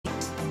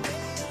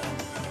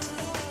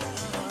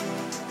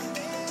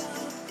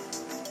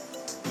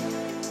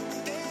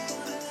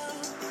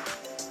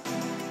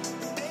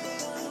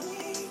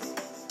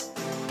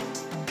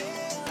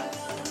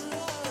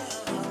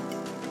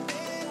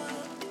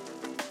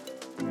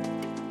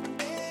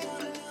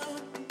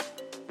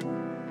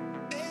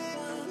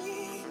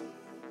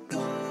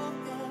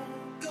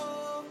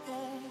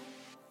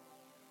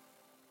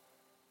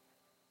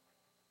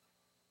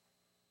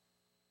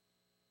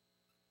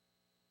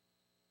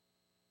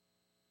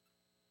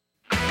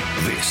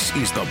This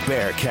is the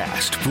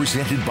Bearcast,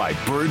 presented by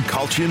Bird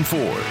Culchin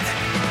Ford.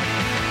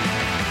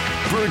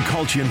 Bird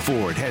Culchin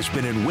Ford has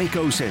been in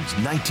Waco since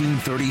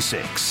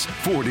 1936.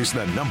 Ford is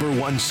the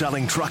 #1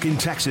 selling truck in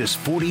Texas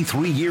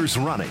 43 years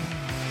running.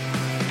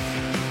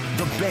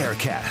 The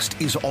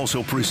Bearcast is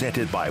also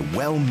presented by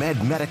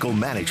WellMed Medical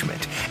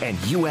Management and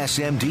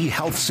USMD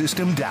Health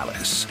System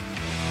Dallas.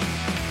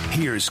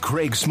 Here's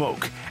Craig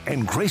Smoak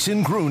and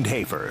Grayson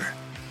Grundhoefer.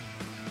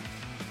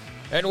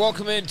 And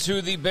welcome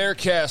into the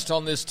Bearcast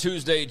on this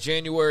Tuesday,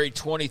 January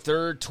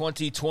 23rd,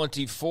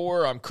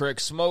 2024. I'm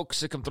Craig Smoak,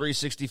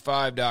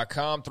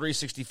 Sikkim365.com,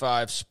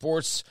 365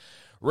 Sports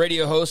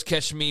radio host.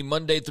 Catch me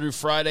Monday through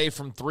Friday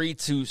from 3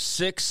 to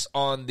 6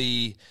 on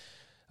the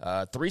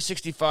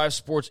 365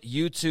 Sports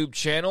YouTube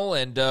channel.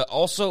 And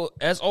also,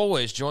 as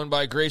always, joined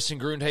by Grayson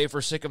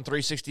Grundhoefer,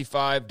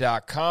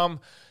 Sikkim365.com.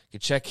 You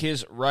can check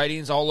his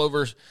writings all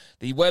over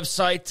the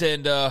website,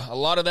 and a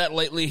lot of that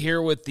lately here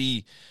with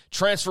the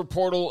transfer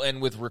portal and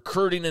with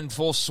recruiting in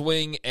full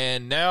swing,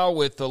 and now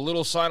with a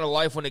little sign of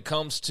life when it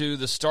comes to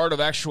the start of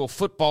actual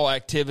football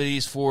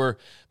activities for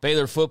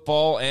Baylor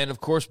football. And,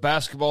 of course,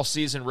 basketball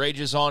season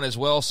rages on as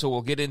well, so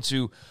we'll get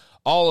into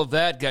all of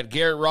that. Got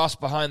Garrett Ross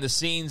behind the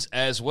scenes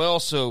as well,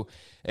 so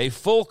a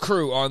full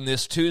crew on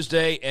this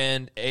Tuesday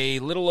and a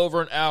little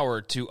over an hour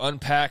to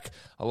unpack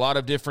a lot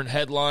of different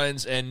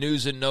headlines and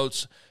news and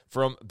notes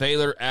from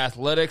Baylor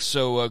Athletics.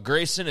 So,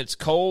 Grayson, it's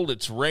cold,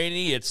 it's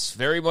rainy, it's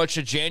very much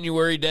a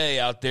January day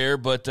out there,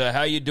 but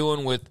how you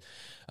doing with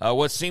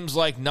what seems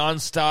like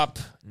nonstop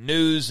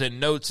news and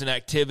notes and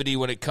activity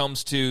when it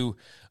comes to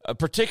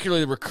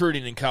particularly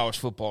recruiting in college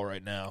football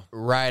right now?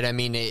 Right. I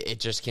mean, it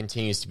just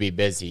continues to be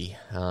busy.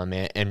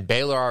 And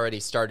Baylor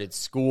already started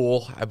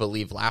school, I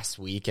believe, last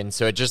week. And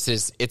so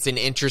it's an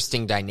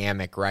interesting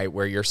dynamic, right,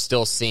 where you're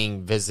still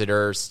seeing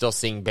visitors, still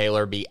seeing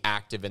Baylor be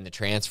active in the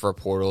transfer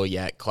portal,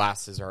 yet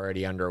classes are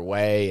already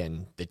underway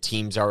and the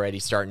team's already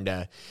starting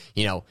to,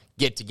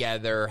 get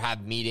together,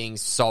 have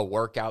meetings, saw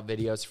workout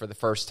videos for the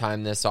first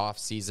time this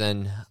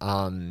offseason.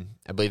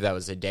 I believe that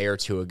was a day or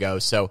two ago.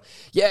 So,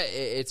 yeah,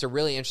 it's a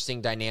really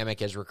interesting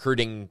dynamic as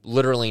recruiting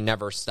literally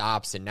never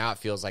stops, and now it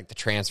feels like the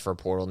transfer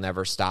portal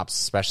never stops,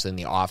 especially in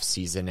the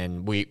offseason,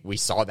 and we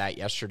saw that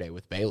yesterday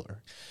with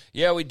Baylor.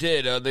 Yeah, we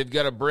did. They've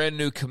got a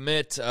brand-new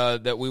commit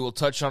that we will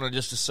touch on in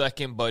just a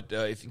second, but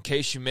if in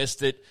case you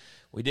missed it,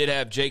 we did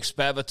have Jake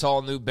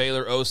Spavital, new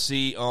Baylor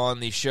OC,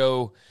 on the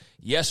show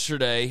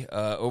yesterday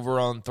over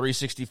on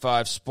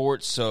 365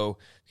 Sports, so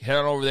head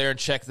on over there and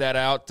check that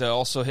out.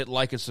 Also hit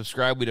like and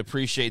subscribe. We'd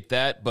appreciate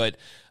that. But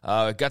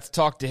got to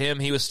talk to him.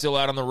 He was still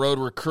out on the road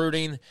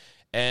recruiting,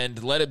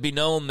 and let it be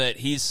known that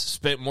he's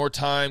spent more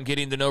time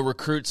getting to know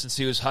recruits since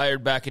he was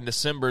hired back in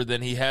December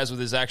than he has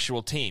with his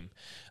actual team.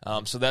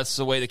 So that's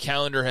the way the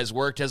calendar has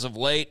worked as of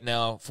late.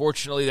 Now,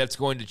 fortunately, that's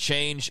going to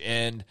change,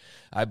 and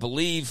I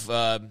believe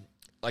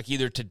like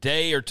either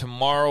today or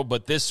tomorrow,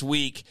 but this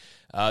week,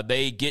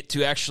 they get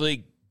to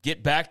actually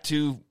get back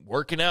to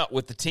working out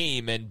with the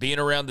team and being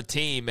around the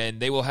team, and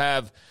they will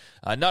have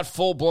not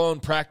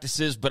full-blown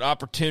practices, but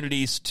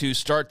opportunities to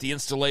start the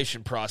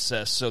installation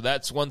process. So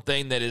that's one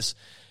thing that is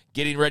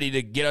getting ready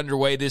to get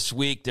underway this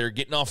week. They're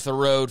getting off the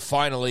road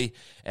finally,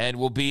 and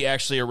will be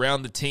actually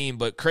around the team.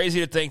 But crazy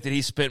to think that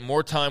he spent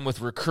more time with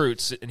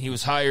recruits, and he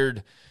was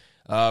hired,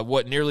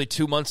 nearly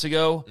 2 months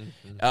ago,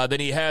 than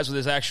he has with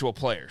his actual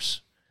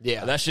players.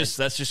 Yeah, that's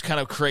just kind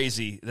of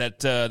crazy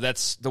that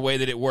that's the way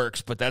that it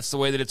works, but that's the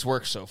way that it's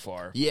worked so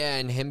far. Yeah,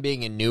 and him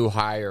being a new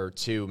hire,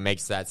 too,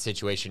 makes that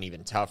situation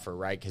even tougher,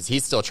 right? Because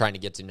he's still trying to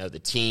get to know the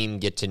team,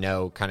 get to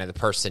know kind of the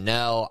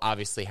personnel,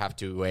 obviously have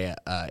to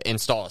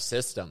install a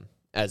system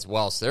as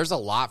well. So there's a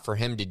lot for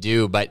him to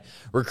do, but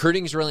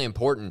recruiting is really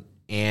important,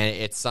 and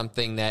it's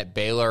something that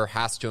Baylor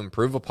has to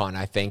improve upon,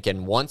 I think,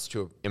 and wants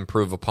to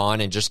improve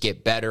upon and just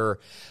get better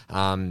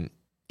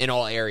in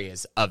all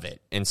areas of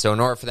it. And so in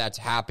order for that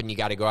to happen, you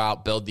got to go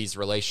out, build these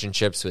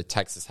relationships with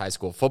Texas high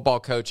school football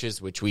coaches,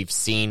 which we've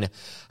seen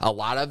a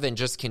lot of, and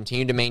just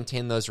continue to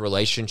maintain those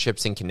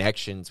relationships and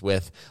connections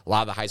with a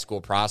lot of the high school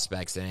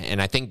prospects.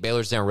 And I think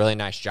Baylor's done a really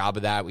nice job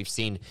of that. We've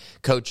seen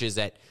coaches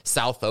at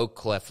South Oak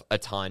Cliff a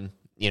ton.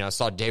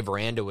 Saw Dave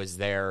Aranda was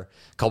there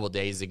a couple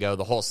days ago.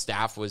 The whole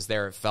staff was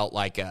there, it felt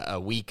like a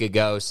week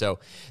ago. So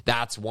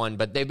that's one.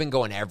 But they've been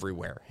going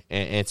everywhere.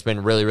 And it's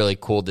been really, really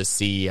cool to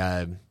see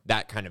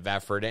that kind of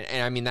effort.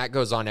 And I mean, that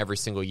goes on every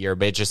single year,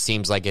 but it just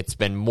seems like it's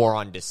been more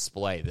on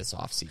display this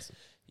offseason.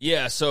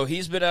 Yeah, so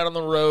he's been out on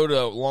the road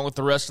along with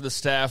the rest of the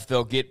staff.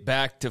 They'll get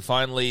back to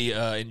finally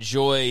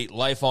enjoy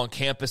life on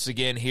campus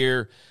again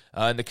here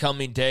in the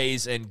coming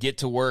days and get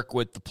to work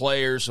with the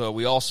players.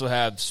 We also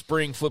have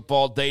spring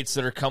football dates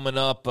that are coming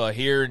up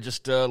here in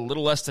just a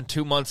little less than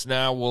 2 months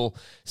now. We'll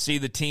see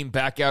the team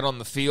back out on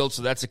the field,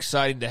 so that's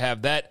exciting to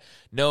have that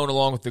known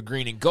along with the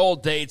green and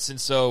gold dates. And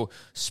so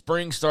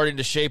spring starting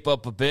to shape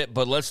up a bit,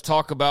 but let's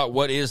talk about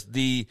what is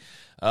the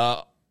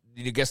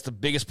I guess the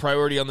biggest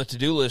priority on the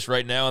to-do list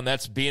right now, and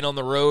that's being on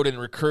the road and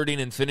recruiting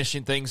and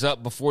finishing things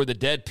up before the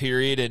dead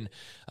period. And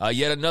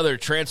yet another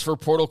transfer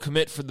portal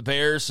commit for the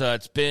Bears.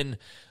 It's been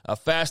a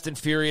fast and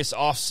furious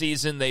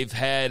offseason. They've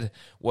had,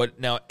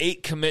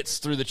 8 commits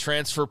through the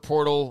transfer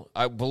portal.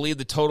 I believe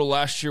the total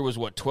last year was,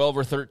 12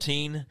 or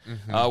 13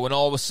 when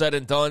all was said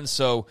and done.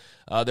 So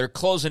they're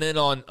closing in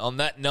on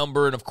that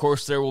number, and, of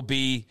course, there will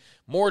be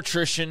more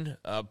attrition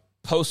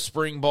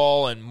post-spring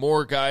ball and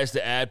more guys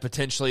to add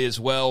potentially as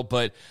well.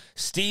 But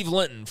Steve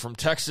Linton from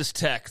Texas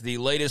Tech, the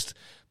latest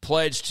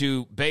pledge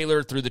to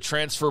Baylor through the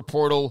transfer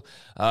portal,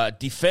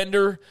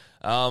 defender.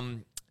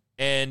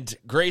 And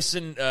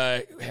Grayson,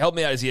 help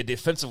me out. Is he a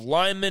defensive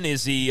lineman?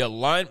 Is he a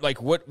line?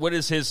 Like, what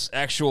is his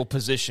actual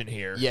position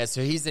here? Yeah,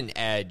 so he's an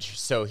edge,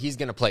 so he's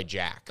going to play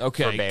jack for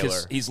Okay, Baylor.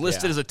 because he's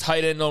listed as a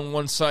tight end on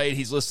one site.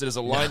 He's listed as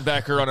a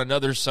linebacker on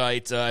another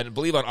site. And I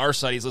believe on our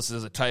site he's listed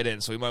as a tight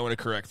end, so we might want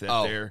to correct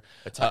that there.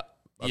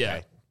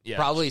 Okay. Yeah.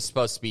 Probably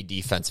supposed to be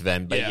defensive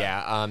end, but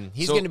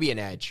he's going to be an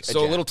edge.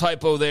 So a little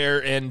typo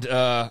there, and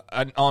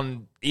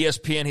on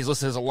ESPN he's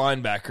listed as a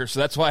linebacker, so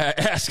that's why I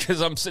asked, because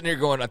I'm sitting here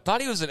going, I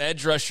thought he was an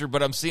edge rusher,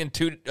 but I'm seeing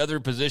 2 other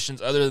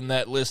positions other than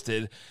that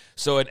listed.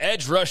 So an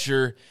edge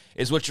rusher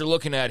is what you're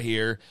looking at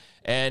here.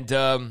 And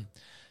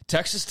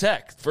Texas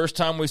Tech, first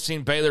time we've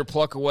seen Baylor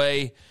pluck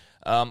away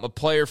a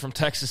player from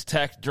Texas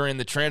Tech during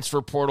the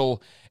transfer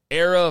portal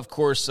era. Of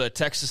course,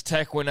 Texas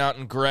Tech went out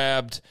and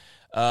grabbed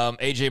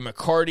A.J.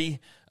 McCarty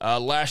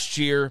last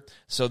year,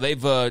 so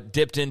they've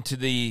dipped into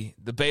the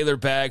Baylor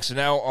bag. So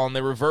now on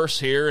the reverse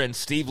here, and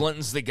Steve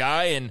Linton's the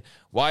guy, and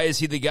why is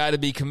he the guy to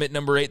be commit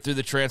number 8 through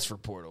the transfer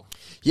portal?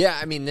 Yeah,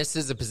 I mean, this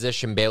is a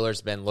position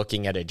Baylor's been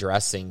looking at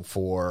addressing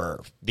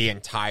for the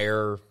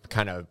entire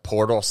kind of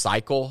portal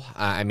cycle.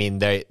 I mean,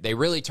 they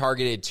really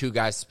targeted 2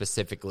 guys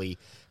specifically.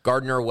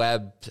 Gardner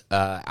Webb,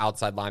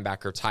 outside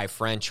linebacker Ty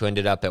French, who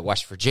ended up at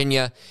West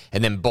Virginia,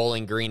 and then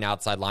Bowling Green,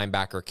 outside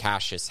linebacker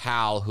Cassius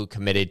Howell, who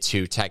committed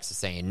to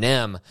Texas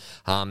A&M.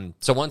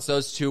 So once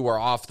those 2 were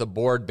off the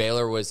board,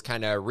 Baylor was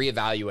kind of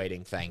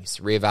reevaluating things,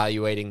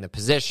 reevaluating the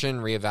position,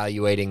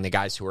 reevaluating the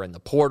guys who were in the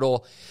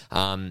portal.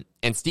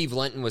 And Steve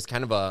Linton was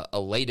kind of a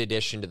late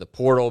addition to the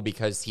portal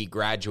because he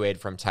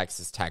graduated from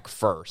Texas Tech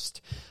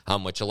first,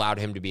 which allowed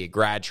him to be a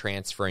grad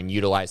transfer and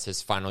utilize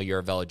his final year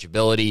of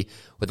eligibility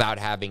without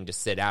having to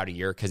sit out a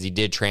year, because he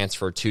did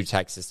transfer to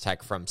Texas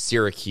Tech from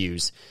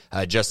Syracuse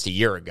just a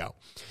year ago.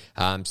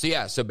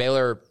 So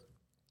Baylor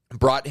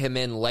brought him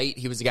in late.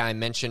 He was a guy I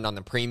mentioned on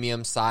the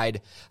premium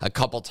side a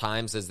couple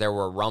times as there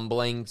were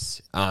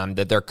rumblings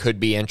that there could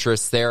be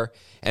interest there.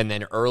 And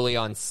then early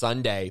on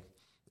Sunday,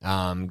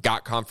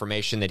 got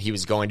confirmation that he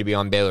was going to be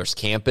on Baylor's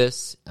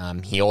campus.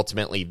 He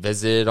ultimately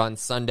visited on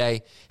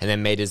Sunday and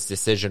then made his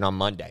decision on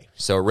Monday.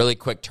 So a really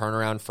quick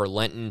turnaround for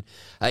Linton.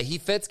 He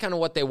fits kind of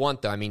what they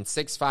want, though. I mean,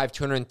 6'5",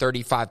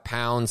 235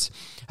 pounds.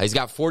 He's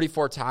got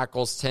 44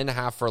 tackles,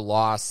 10.5 for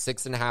loss,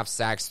 6.5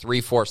 sacks, 3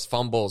 forced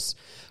fumbles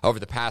over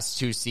the past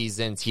 2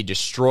 seasons. He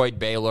destroyed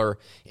Baylor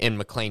in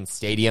McLean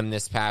Stadium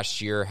this past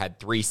year, had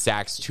 3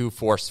 sacks, 2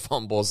 forced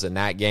fumbles in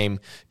that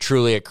game.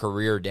 Truly a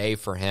career day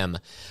for him.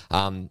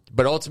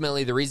 But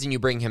ultimately, the reason you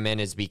bring him in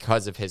is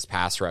because of his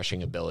pass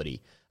rushing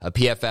ability.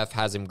 PFF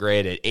has him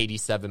graded at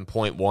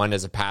 87.1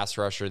 as a pass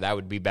rusher. That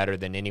would be better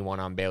than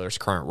anyone on Baylor's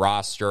current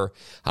roster.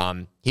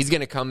 He's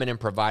going to come in and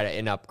provide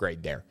an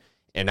upgrade there.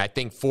 And I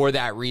think for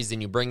that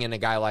reason, you bring in a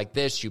guy like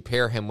this, you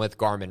pair him with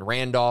Garmin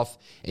Randolph,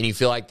 and you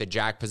feel like the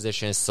jack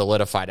position is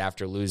solidified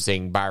after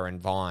losing Byron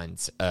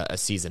Vaughns a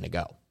season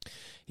ago.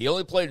 He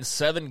only played in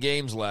 7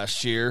 games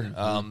last year,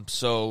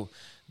 so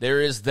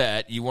there is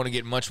that. You want to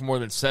get much more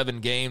than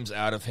 7 games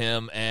out of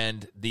him,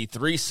 and the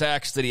 3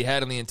 sacks that he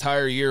had in the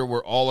entire year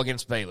were all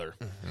against Baylor.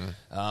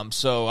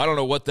 So I don't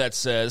know what that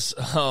says,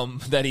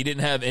 that he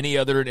didn't have any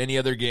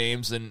other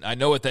games, and I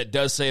know what that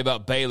does say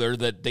about Baylor,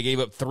 that they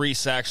gave up 3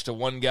 sacks to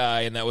one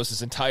guy, and that was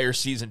his entire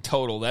season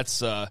total.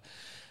 That's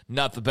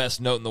not the best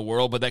note in the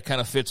world, but that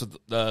kind of fits with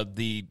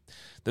the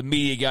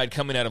media guide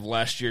coming out of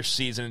last year's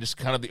season, and just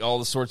kind of all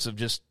the sorts of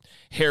just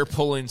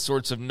hair-pulling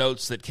sorts of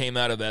notes that came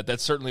out of that.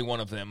 That's certainly one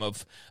of them,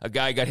 of a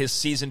guy got his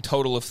season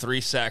total of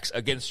 3 sacks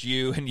against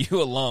you and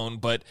you alone.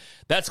 But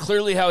that's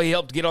clearly how he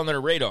helped get on their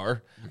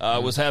radar,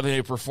 was having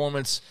a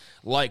performance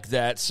like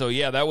that. So,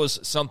 yeah, that was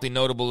something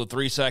notable, the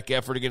 3-sack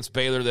effort against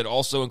Baylor that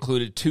also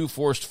included 2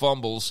 forced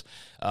fumbles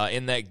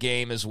in that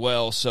game as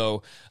well.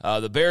 So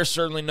the Bears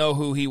certainly know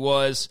who he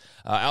was.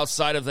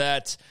 Outside of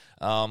that,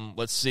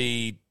 let's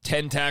see,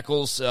 10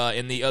 tackles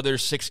in the other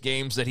 6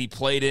 games that he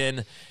played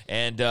in,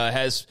 and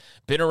has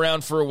been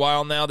around for a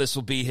while now. This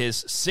will be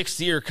his 6th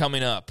year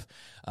coming up.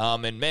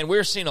 And, man,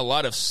 we're seeing a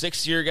lot of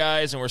 6-year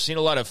guys, and we're seeing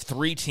a lot of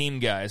 3-team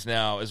guys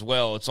now as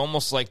well. It's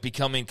almost like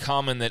becoming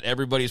common that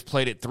everybody's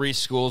played at 3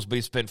 schools, but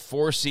he spent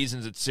 4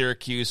 seasons at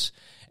Syracuse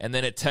and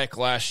then at Tech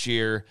last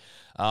year.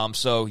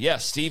 So, yeah,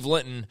 Steve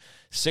Linton,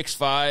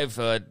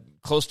 6'5",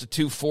 close to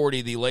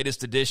 240, the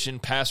latest addition,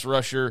 pass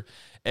rusher,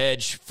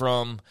 edge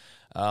from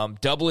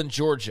Dublin,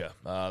 Georgia.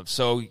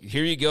 So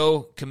here you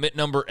go, commit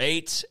number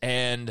 8,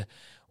 and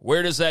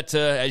Where does that,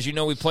 as you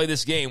know, we play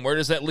this game, where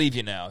does that leave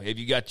you now? Have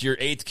you got your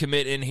 8th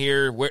commit in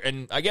here?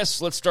 And I guess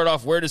let's start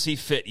off, where does he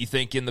fit, you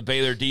think, in the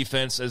Baylor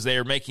defense as they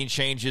are making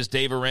changes?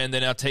 Dave Aranda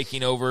now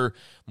taking over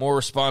more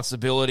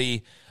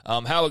responsibility.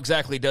 How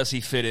exactly does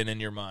he fit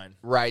in your mind?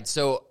 Right.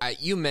 So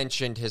you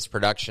mentioned his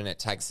production at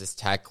Texas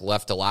Tech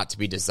left a lot to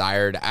be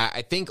desired.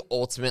 I think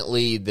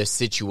ultimately the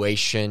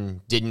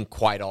situation didn't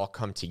quite all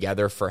come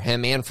together for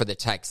him and for the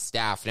Tech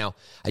staff. Now,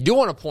 I do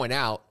want to point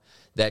out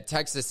that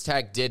Texas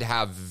Tech did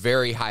have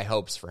very high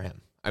hopes for him.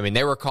 I mean,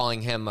 they were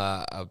calling him,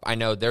 I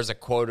know there's a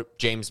quote of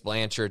James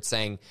Blanchard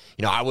saying,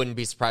 I wouldn't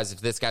be surprised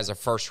if this guy's a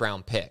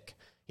first-round pick.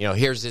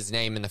 Here's his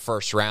name in the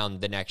first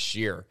round the next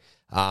year.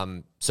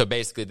 So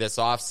basically this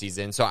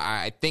offseason. So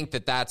I think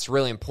that that's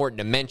really important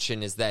to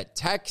mention is that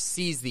Tech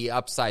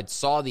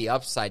saw the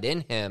upside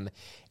in him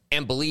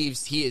and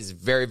believes he is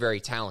very, very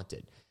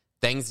talented.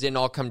 Things didn't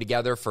all come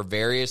together for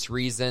various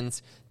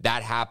reasons.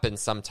 That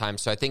happens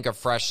sometimes. So I think a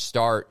fresh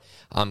start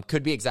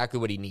could be exactly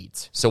what he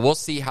needs. So we'll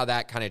see how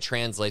that kind of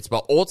translates.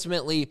 But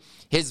ultimately,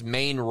 his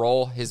main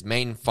role, his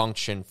main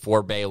function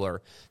for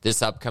Baylor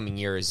this upcoming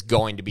year is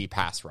going to be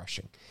pass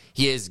rushing.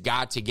 He has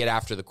got to get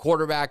after the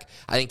quarterback.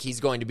 I think he's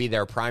going to be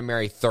their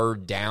primary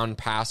third down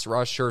pass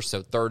rusher,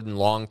 so third and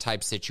long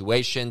type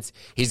situations.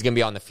 He's going to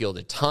be on the field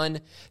a ton.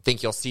 I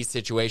think you'll see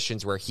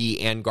situations where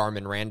he and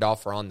Garmin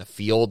Randolph are on the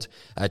field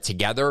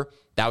together.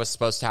 That was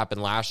supposed to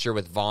happen last year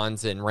with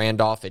Vaughns and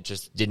Randolph. It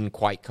just didn't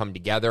quite come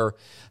together.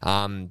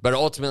 But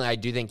ultimately, I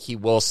do think he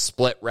will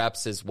split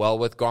reps as well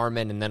with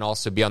Garmin and then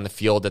also be on the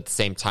field at the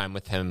same time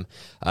with him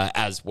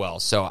as well.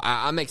 So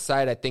I'm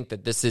excited. I think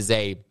that this is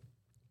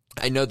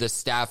I know the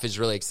staff is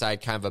really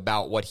excited kind of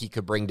about what he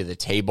could bring to the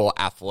table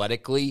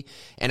athletically,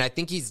 and I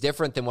think he's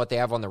different than what they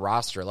have on the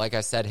roster. Like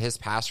I said, his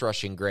pass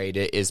rushing grade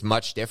is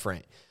much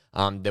different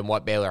than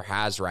what Baylor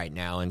has right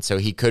now, and so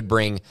he could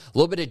bring a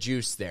little bit of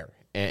juice there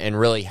and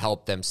really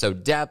help them. So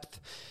depth,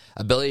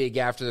 ability to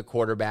get after the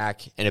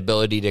quarterback, and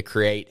ability to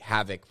create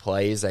havoc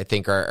plays, I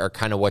think are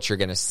kind of what you're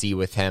going to see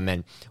with him,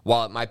 and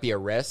while it might be a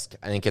risk,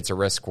 I think it's a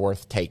risk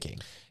worth taking.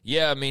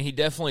 Yeah, I mean, he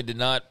definitely did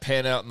not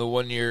pan out in the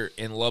 1 year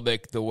in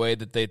Lubbock the way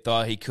that they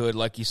thought he could.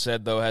 Like you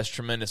said, though, has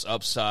tremendous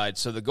upside.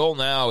 So the goal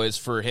now is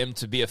for him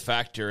to be a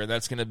factor, and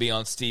that's going to be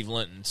on Steve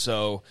Linton.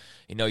 So,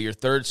 your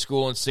third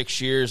school in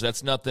 6 years,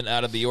 that's nothing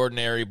out of the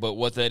ordinary, but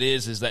what that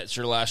is that's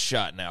your last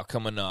shot now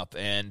coming up.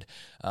 And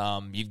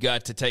you've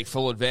got to take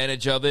full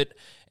advantage of it.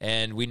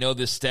 And we know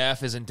this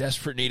staff is in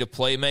desperate need of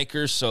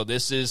playmakers, so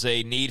this is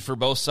a need for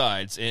both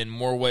sides in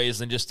more ways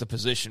than just the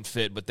position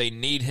fit. But they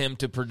need him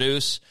to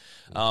produce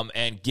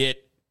and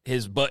get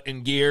his butt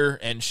in gear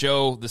and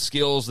show the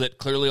skills that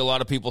clearly a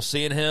lot of people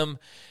see in him.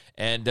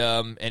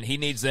 And he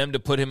needs them to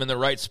put him in the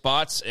right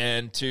spots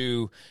and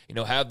to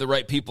have the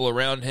right people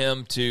around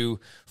him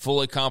to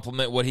fully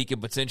complement what he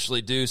could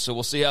potentially do. So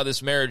we'll see how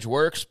this marriage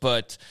works.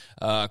 But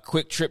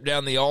quick trip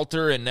down the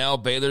altar, and now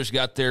Baylor's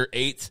got their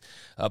 8th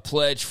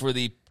pledge for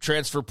the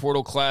transfer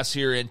portal class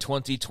here in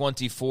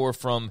 2024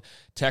 from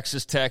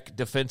Texas Tech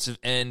defensive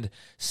end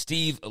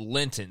Steve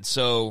Linton.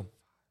 So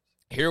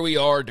here we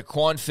are,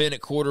 DeQuan Finn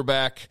at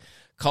quarterback,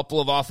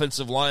 couple of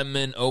offensive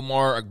linemen,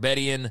 Omar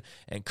Agbedian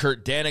and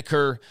Kurt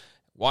Daniker,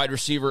 wide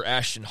receiver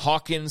Ashton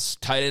Hawkins,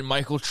 tight end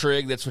Michael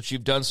Trigg. That's what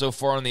you've done so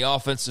far on the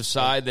offensive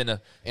side.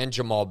 And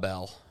Jamal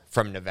Bell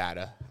from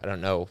Nevada. I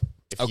don't know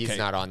if he's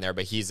not on there,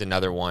 but he's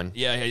another one.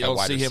 Yeah, you'll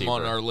see him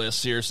on our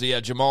list here.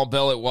 So, Jamal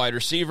Bell at wide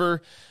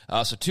receiver.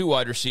 So 2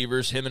 wide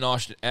receivers, him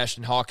and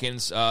Ashton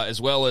Hawkins, as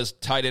well as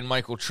tight end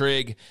Michael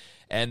Trigg.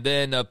 And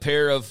then a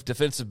pair of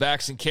defensive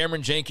backs in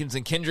Cameron Jenkins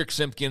and Kendrick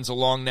Simpkins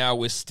along now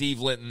with Steve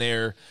Linton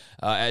there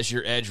as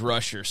your edge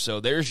rusher. So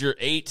there's your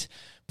 8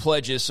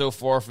 pledges so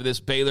far for this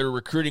Baylor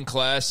recruiting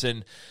class.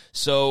 And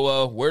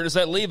so where does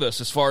that leave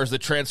us as far as the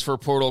transfer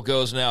portal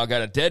goes now?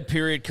 Got a dead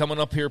period coming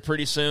up here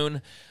pretty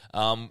soon.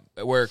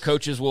 Where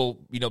coaches will,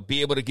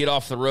 be able to get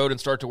off the road and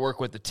start to work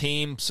with the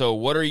team. So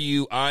what are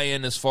you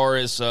eyeing as far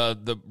as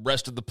the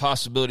rest of the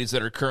possibilities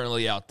that are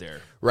currently out there?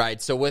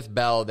 Right. So with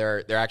Bell,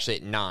 they're actually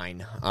at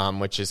 9,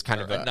 which is kind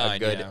of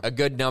a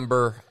good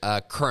number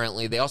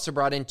currently. They also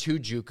brought in 2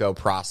 JUCO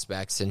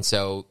prospects, and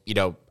so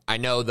I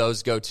know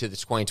those go to the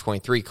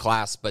 2023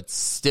 class, but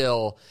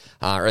still,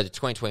 or the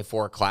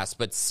 2024 class,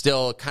 but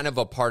still kind of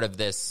a part of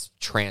this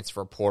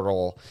transfer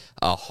portal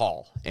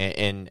haul.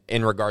 In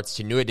regards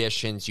to new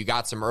additions, you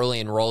got some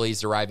early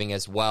enrollees arriving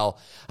as well.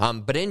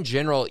 But in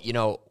general,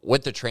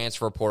 with the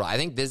transfer portal, I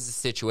think this is a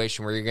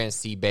situation where you're going to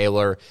see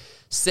Baylor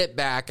sit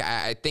back.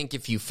 I think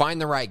if you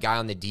find the right guy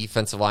on the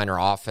defensive line or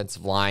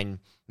offensive line,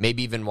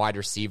 maybe even wide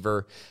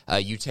receiver,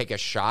 you take a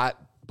shot.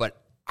 But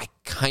I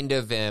kind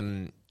of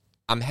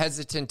I'm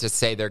hesitant to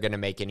say they're going to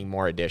make any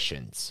more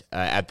additions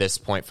at this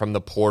point from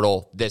the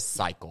portal this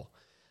cycle.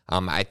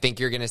 I think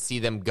you're going to see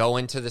them go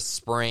into the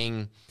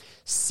spring,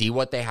 see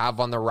what they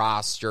have on the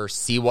roster,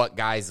 see what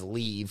guys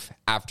leave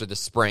after the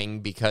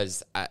spring,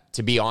 because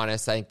to be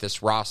honest, I think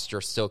this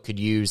roster still could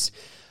use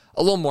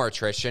a little more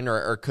attrition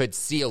or could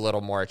see a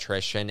little more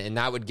attrition, and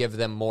that would give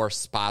them more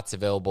spots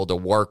available to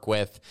work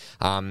with.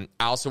 I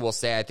also will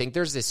say I think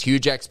there's this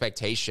huge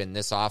expectation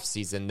this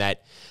offseason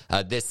that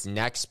this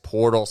next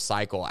portal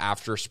cycle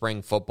after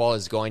spring football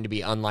is going to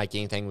be unlike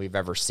anything we've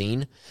ever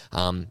seen.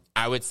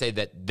 I would say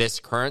that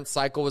this current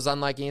cycle was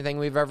unlike anything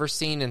we've ever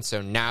seen, and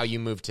so now you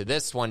move to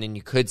this one, and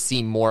you could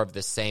see more of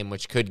the same,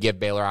 which could give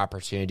Baylor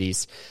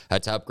opportunities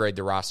to upgrade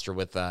the roster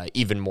with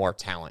even more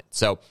talent.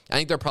 So I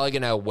think they're probably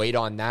going to wait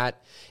on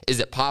that. Is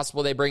it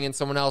possible they bring in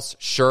someone else?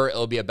 Sure,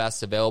 it'll be a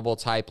best available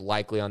type,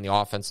 likely on the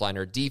offense line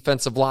or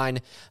defensive line,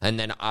 and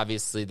then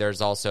obviously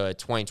there's also a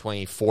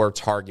 2024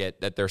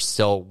 target that they're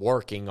still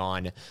working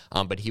on,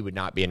 but he would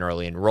not be an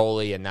early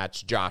enrollee, and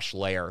that's Josh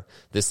Lair,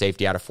 the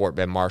safety out of Fort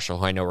Bend Marshall,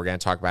 who I know we're going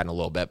to talk about in a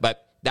little bit.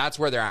 But that's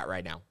where they're at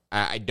right now.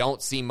 I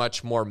don't see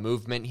much more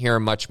movement here,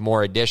 much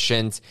more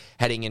additions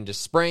heading into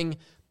spring.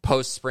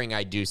 Post-spring,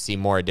 I do see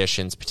more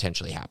additions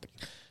potentially happening.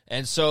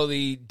 And so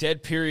the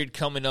dead period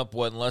coming up,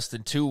 in less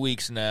than 2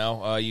 weeks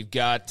now. You've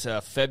got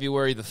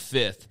February the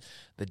 5th,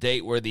 the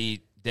date where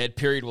the dead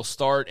period will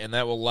start, and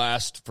that will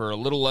last for a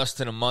little less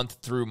than a month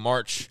through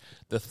March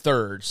the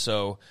 3rd.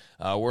 So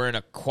we're in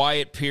a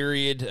quiet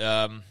period,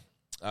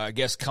 I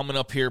guess, coming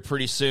up here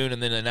pretty soon,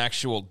 and then an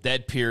actual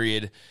dead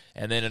period,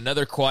 and then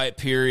another quiet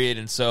period.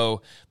 And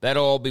so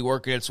that'll all be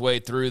working its way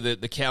through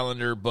the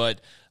calendar,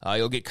 but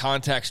you'll get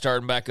contact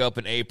starting back up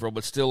in April,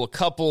 but still a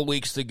couple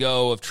weeks to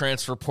go of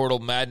transfer portal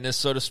madness,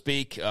 so to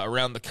speak,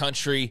 around the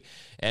country.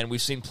 And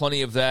we've seen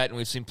plenty of that, and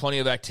we've seen plenty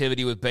of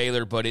activity with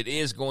Baylor, but it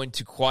is going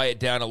to quiet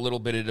down a little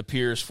bit, it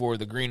appears, for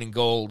the green and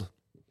gold,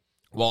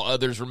 while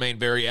others remain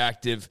very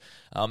active.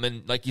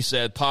 And like you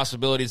said,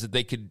 possibilities that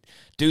they could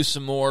do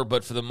some more,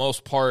 but for the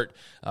most part,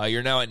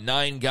 you're now at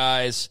 9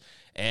 guys,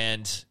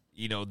 and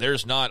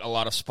there's not a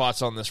lot of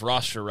spots on this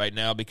roster right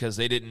now because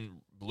they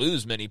didn't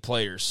lose many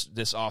players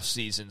this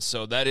offseason.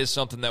 So that is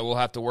something that will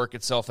have to work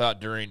itself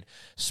out during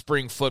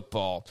spring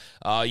football.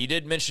 You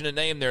did mention a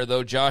name there,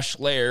 though, Josh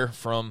Lair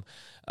from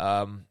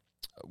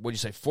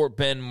Fort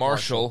Bend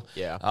Marshall.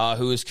 Yeah.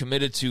 Who is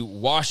committed to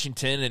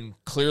Washington, and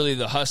clearly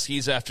the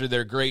Huskies, after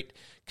their great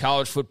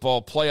college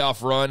football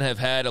playoff run, have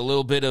had a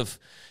little bit of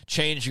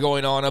change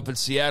going on up in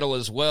Seattle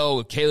as well,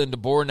 with Kalen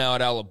DeBoer now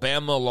at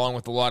Alabama, along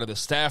with a lot of the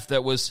staff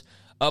that was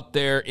up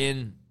there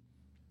in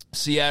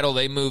Seattle.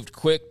 They moved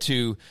quick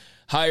to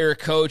hire a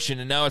coach,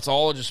 and now it's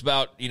all just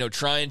about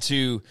trying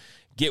to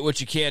get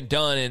what you can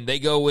done, and they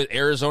go with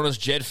Arizona's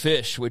Jedd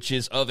Fisch, which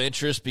is of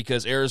interest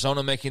because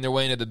Arizona making their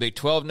way into the Big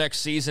 12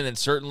 next season, and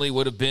certainly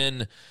would have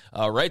been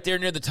right there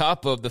near the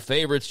top of the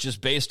favorites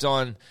just based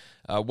on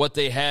what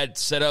they had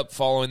set up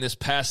following this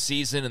past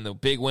season and the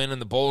big win in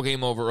the bowl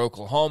game over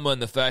Oklahoma,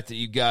 and the fact that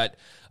you got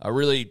a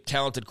really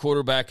talented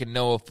quarterback in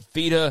Noah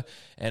Fafita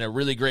and a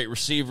really great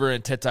receiver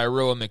in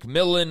Tetairoa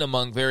McMillan,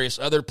 among various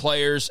other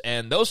players.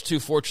 And those two,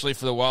 fortunately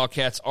for the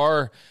Wildcats,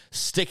 are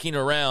sticking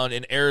around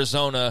in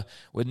Arizona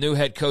with new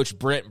head coach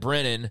Brent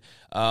Brennan.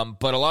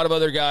 But a lot of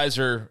other guys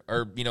are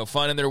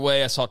finding their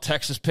way. I saw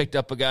Texas picked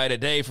up a guy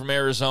today from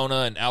Arizona,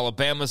 and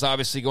Alabama's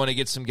obviously going to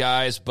get some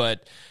guys.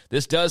 But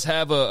this does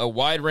have a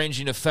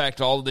wide-ranging effect,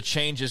 all of the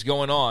changes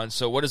going on.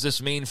 So what does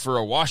this mean for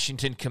a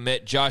Washington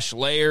commit, Josh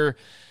Lair,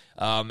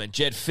 and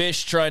Jedd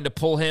Fisch trying to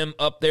pull him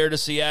up there to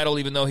Seattle,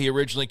 even though he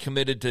originally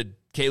committed to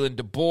Kalen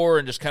DeBoer,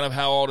 and just kind of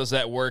how all does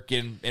that work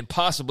in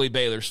possibly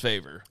Baylor's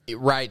favor?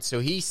 Right,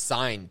 so he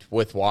signed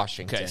with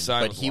Washington, but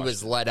he Washington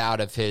was let out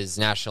of his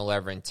national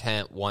letter of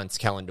intent once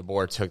Kalen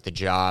DeBoer took the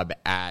job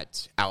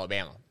at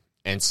Alabama.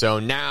 And so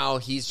now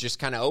he's just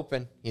kind of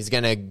open. He's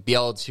going to be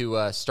able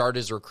to start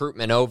his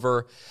recruitment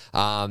over.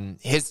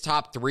 His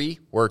top 3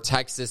 were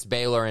Texas,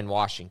 Baylor, and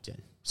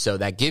Washington. So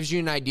that gives you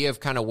an idea of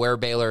kind of where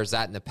Baylor is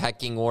at in the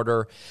pecking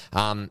order.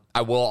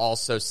 I will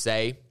also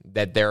say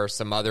that there are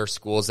some other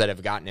schools that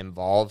have gotten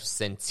involved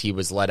since he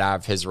was let out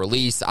of his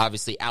release.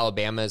 Obviously,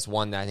 Alabama is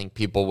one that I think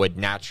people would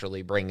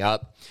naturally bring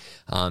up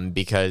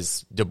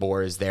because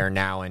DeBoer is there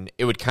now, and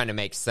it would kind of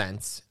make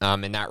sense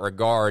in that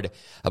regard.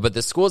 But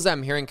the schools that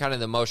I'm hearing kind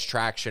of the most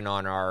traction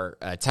on are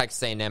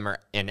Texas A&M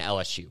and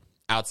LSU,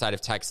 outside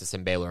of Texas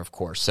and Baylor, of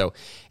course. So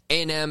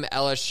A&M,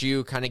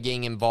 LSU kind of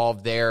getting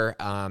involved there.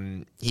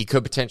 He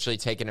could potentially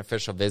take an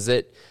official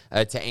visit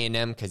to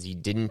A&M because he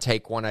didn't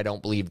take one, I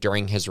don't believe,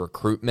 during his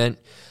recruitment.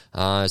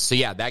 So,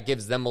 yeah, that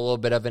gives them a little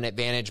bit of an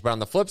advantage. But on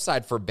the flip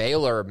side, for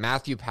Baylor,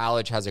 Matthew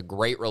Pallage has a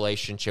great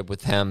relationship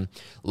with him.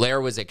 Lair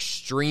was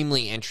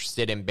extremely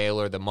interested in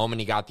Baylor the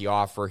moment he got the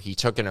offer. He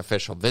took an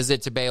official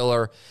visit to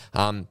Baylor.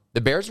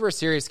 The Bears were a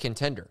serious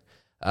contender.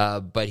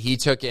 But he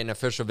took an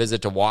official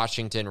visit to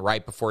Washington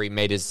right before he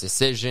made his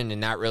decision,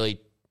 and that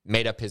really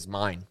made up his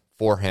mind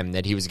for him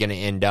that he was going to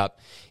end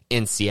up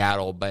in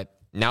Seattle. But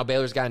now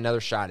Baylor's got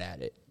another shot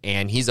at it,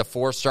 and he's a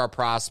 4-star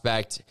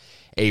prospect,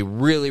 a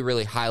really,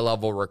 really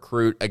high-level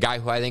recruit, a guy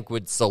who I think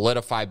would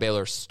solidify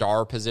Baylor's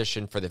star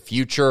position for the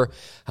future.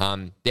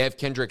 They have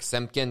Kendrick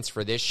Simpkins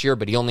for this year,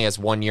 but he only has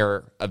 1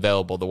 year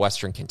available, the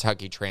Western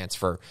Kentucky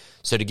transfer.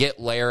 So to get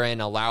Lair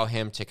in, allow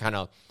him to kind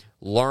of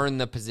learn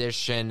the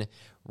position,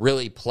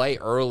 really play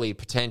early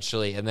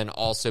potentially, and then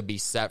also be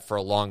set for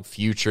a long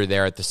future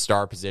there at the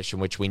star position,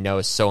 which we know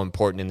is so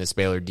important in this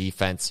Baylor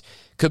defense,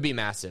 could be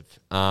massive.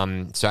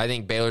 So I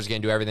think Baylor's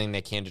going to do everything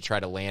they can to try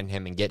to land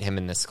him and get him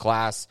in this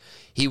class.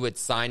 He would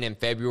sign in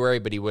February,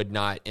 but he would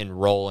not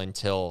enroll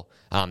until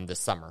the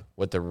summer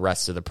with the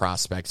rest of the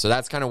prospects. So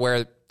that's kind of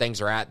where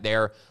things are at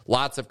there.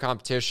 Lots of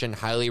competition,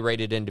 highly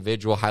rated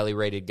individual, highly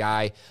rated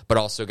guy, but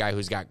also a guy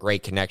who's got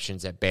great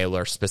connections at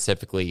Baylor,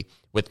 specifically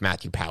with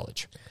Matthew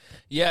Pallage.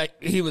 Yeah,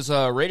 he was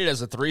rated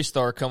as a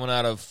 3-star coming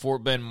out of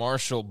Fort Bend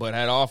Marshall, but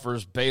had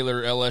offers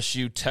Baylor,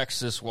 LSU,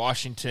 Texas,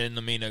 Washington.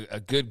 I mean, a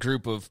good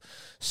group of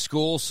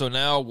schools. So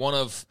now one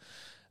of,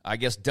 I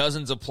guess,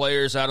 dozens of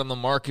players out on the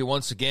market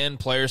once again.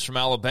 Players from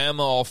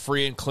Alabama, all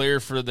free and clear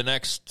for the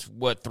next,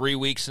 3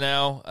 weeks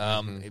now,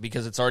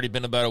 because it's already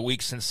been about a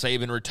week since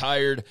Saban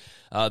retired.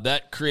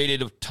 That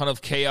created a ton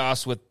of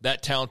chaos with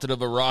that talented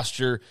of a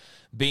roster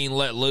being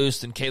let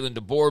loose, and Kalen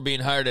DeBoer being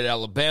hired at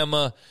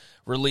Alabama.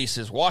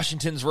 Releases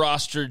Washington's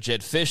roster,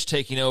 Jed Fish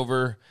taking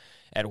over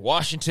at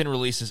Washington,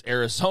 releases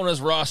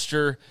Arizona's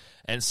roster.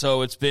 And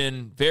so it's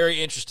been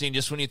very interesting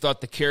just when you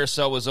thought the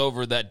carousel was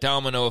over, that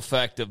domino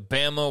effect of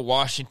Bama,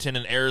 Washington,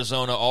 and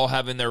Arizona all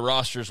having their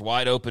rosters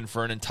wide open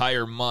for an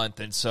entire month.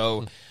 And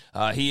so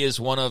he is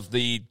one of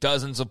the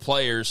dozens of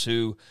players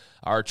who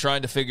are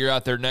trying to figure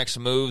out their next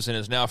moves and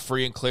is now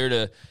free and clear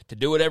to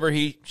do whatever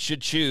he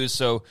should choose.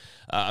 So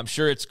I'm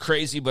sure it's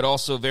crazy, but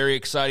also very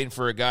exciting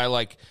for a guy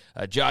like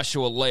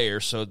Joshua Lair.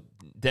 So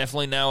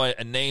definitely now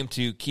a name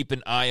to keep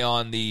an eye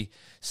on, the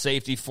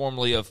safety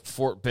formerly of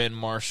Fort Bend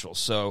Marshall.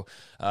 So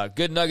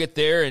good nugget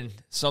there and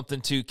something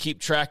to keep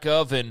track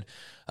of. And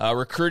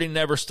recruiting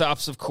never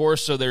stops, of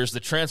course. So there's the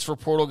transfer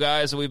portal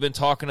guys that we've been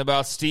talking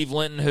about. Steve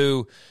Linton,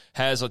 who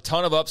has a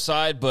ton of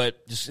upside,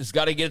 but just has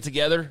got to get it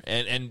together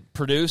and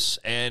produce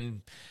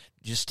and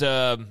just,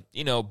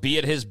 be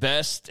at his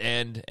best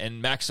and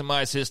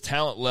maximize his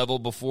talent level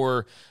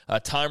before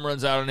time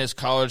runs out in his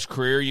college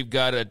career. You've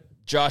got a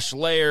Josh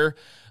Lair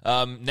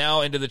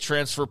now into the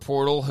transfer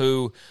portal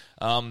who,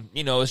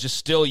 is just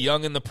still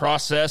young in the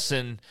process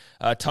and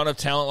a ton of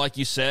talent, like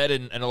you said,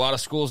 and a lot of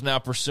schools now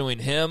pursuing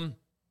him.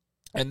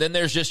 And then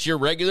there's just your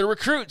regular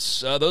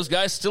recruits. Those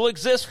guys still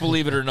exist,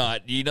 believe it or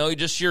not.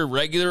 Just your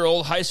regular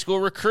old high school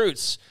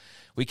recruits.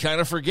 We kind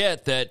of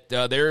forget that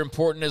they're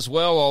important as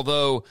well,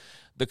 although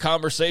the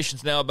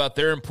conversations now about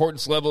their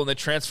importance level in the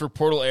transfer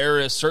portal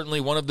era is certainly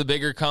one of the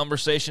bigger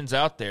conversations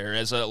out there,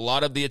 as a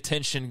lot of the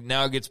attention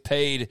now gets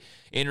paid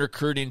in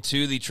recruiting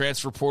to the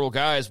transfer portal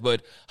guys.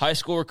 But high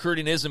school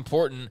recruiting is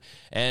important,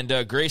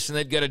 and Grayson,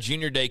 they've got a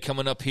junior day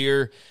coming up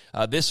here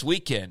this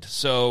weekend.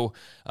 So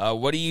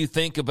what do you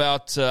think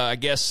about,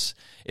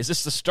 is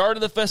this the start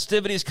of the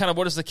festivities? Kind of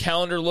what does the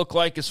calendar look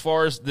like as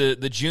far as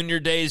the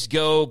junior days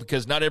go?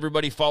 Because not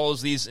everybody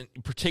follows these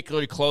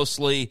particularly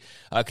closely.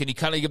 Can you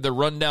kind of give the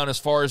rundown as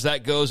far as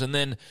that goes? And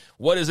then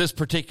what is this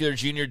particular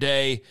junior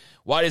day?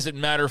 Why does it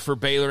matter for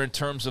Baylor in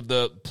terms of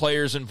the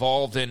players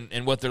involved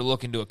and what they're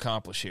looking to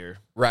accomplish here?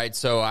 Right.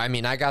 So,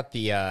 I got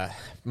the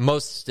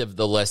most of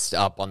the list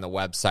up on the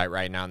website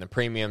right now on the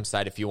premium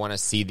side if you want to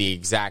see the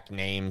exact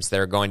names that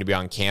are going to be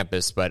on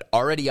campus, but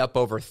already up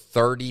over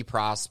 30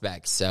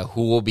 prospects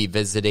who will be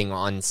visiting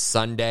on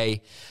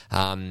Sunday.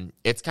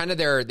 It's kind of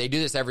they do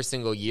this every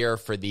single year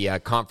for the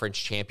conference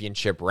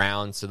championship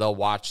round. So they'll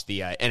watch the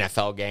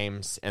NFL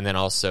games and then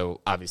also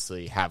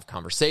obviously have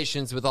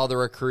conversations with all the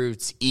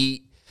recruits,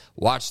 eat,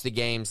 watch the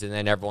games, and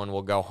then everyone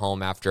will go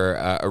home after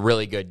a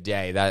really good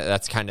day.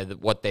 That's kind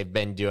of what they've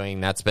been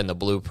doing. That's been the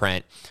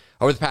blueprint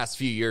over the past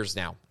few years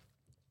now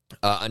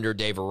under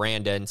Dave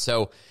Aranda. And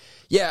so,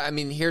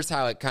 here's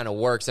how it kind of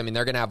works. They're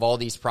going to have all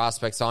these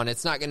prospects on.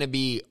 It's not going to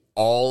be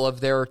all of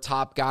their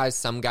top guys.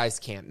 Some guys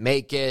can't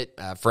make it.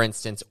 For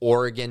instance,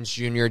 Oregon's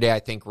junior day,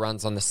 I think,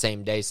 runs on the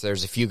same day. So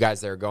there's a few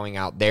guys that are going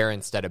out there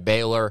instead of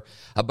Baylor.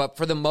 But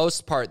for the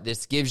most part,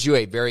 this gives you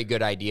a very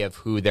good idea of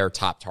who their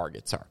top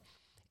targets are.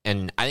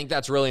 And I think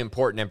that's really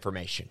important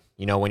information,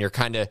 when you're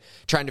kind of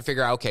trying to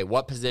figure out, okay,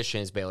 what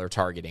position is Baylor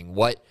targeting?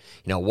 What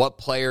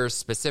players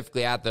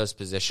specifically at those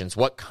positions?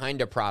 What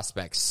kind of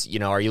prospects?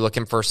 Are you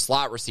looking for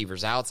slot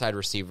receivers, outside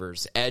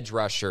receivers, edge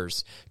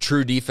rushers,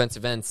 true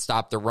defensive ends,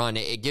 stop the run?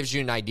 It gives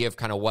you an idea of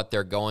kind of what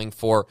they're going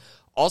for.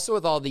 Also,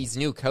 with all these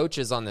new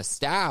coaches on the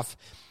staff,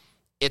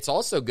 it's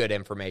also good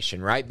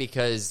information, right?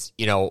 Because,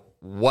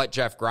 what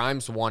Jeff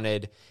Grimes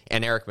wanted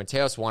and Eric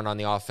Mateos wanted on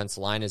the offensive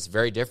line is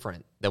very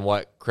different than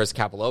what Chris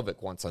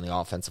Kapilovic wants on the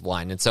offensive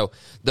line. And so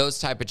those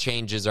type of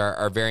changes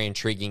are very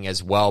intriguing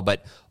as well.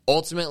 But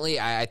ultimately,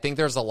 I think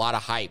there's a lot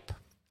of hype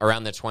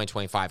around the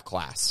 2025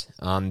 class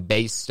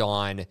based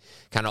on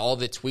kind of all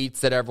the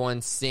tweets that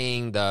everyone's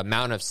seeing, the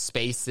amount of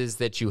spaces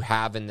that you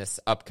have in this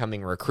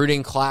upcoming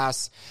recruiting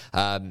class,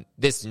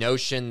 this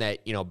notion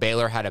that,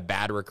 Baylor had a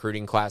bad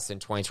recruiting class in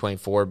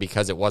 2024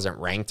 because it wasn't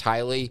ranked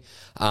highly.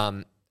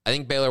 I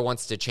think Baylor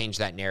wants to change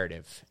that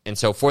narrative. And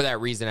so for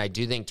that reason, I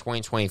do think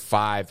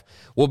 2025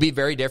 will be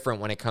very different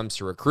when it comes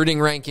to recruiting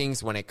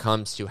rankings, when it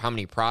comes to how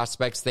many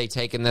prospects they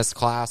take in this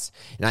class.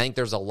 And I think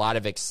there's a lot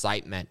of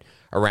excitement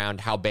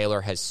around how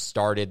Baylor has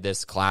started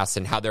this class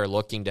and how they're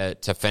looking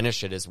to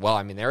finish it as well.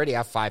 I mean, they already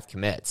have 5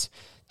 commits.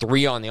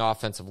 3 on the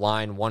offensive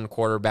line, 1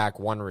 quarterback,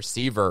 1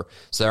 receiver.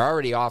 So they're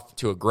already off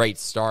to a great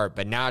start,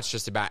 but now it's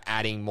just about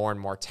adding more and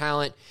more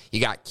talent. You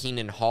got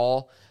Keenan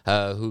Hall,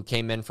 who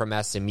came in from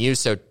SMU,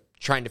 so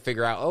trying to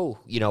figure out,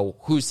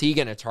 who's he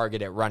going to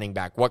target at running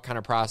back? What kind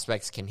of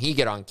prospects can he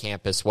get on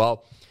campus?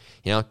 Well,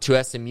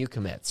 2 SMU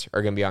commits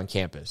are going to be on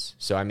campus.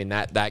 So, I mean,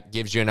 that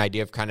gives you an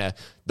idea of kind of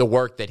the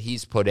work that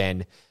he's put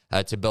in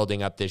to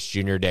building up this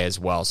junior day as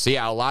well. So,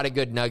 yeah, a lot of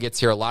good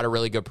nuggets here, a lot of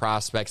really good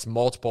prospects,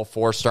 multiple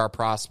 4-star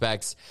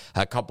prospects,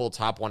 a couple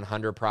top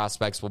 100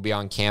 prospects will be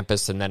on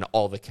campus, and then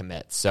all the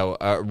commits. So,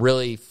 a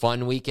really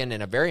fun weekend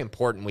and a very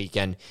important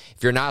weekend.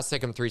 If you're not a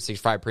Sikkim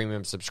 365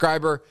 Premium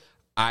subscriber,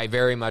 I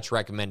very much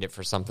recommend it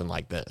for something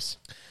like this.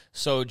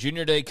 So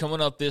Junior Day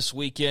coming up this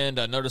weekend.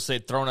 I noticed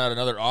they'd thrown out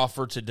another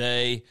offer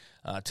today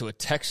to a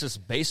Texas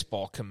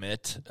baseball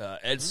commit,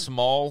 Ed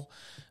Small,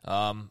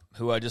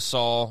 who I just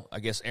saw. I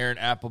guess Aaron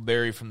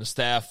Appleberry from the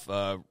staff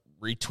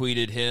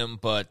retweeted him,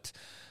 but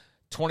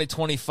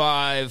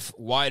 2025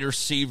 wide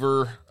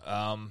receiver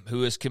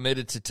who is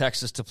committed to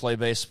Texas to play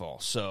baseball.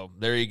 So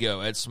there you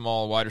go. Ed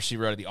Small, wide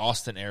receiver out of the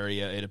Austin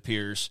area, it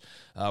appears.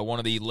 One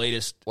of the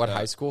latest. What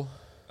high school?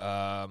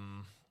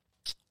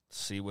 Let's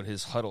see what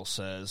his huddle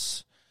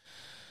says.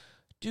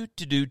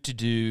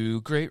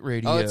 Great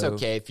radio. Oh, it's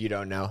okay if you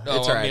don't know. No,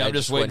 it's all right. I'm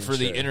just waiting for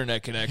the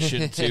internet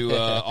connection to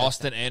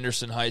Austin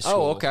Anderson High School.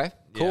 Oh, okay.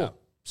 Cool. Yeah.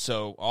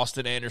 So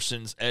Austin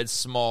Anderson's Ed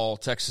Small,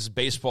 Texas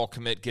baseball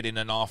commit, getting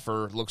an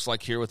offer, looks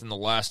like here within the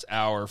last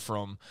hour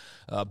from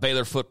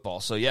Baylor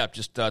football. So, yeah,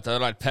 just thought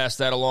I'd pass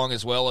that along,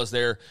 as well as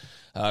they're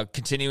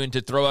continuing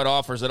to throw out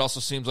offers. That also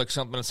seems like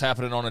something that's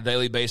happening on a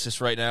daily basis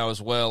right now,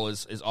 as well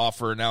as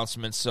offer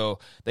announcements. So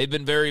they've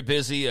been very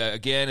busy.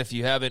 Again, if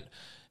you haven't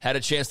had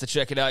a chance to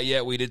check it out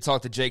yet, we did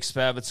talk to Jake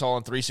Spavital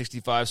on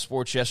 365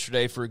 Sports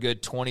yesterday for a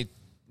good 20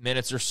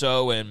 minutes or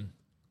so, and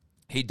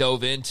he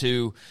dove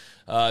into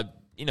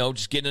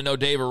just getting to know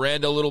Dave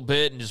Aranda a little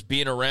bit and just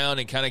being around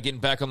and kind of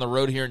getting back on the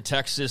road here in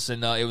Texas.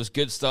 And it was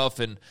good stuff,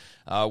 and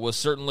was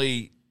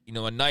certainly,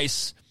 a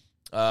nice,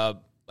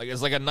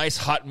 it's like a nice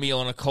hot meal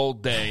on a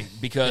cold day,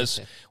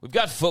 because we've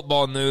got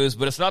football news,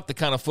 but it's not the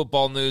kind of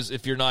football news,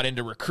 if you're not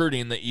into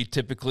recruiting, that you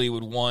typically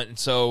would want. And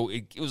so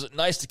it was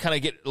nice to kind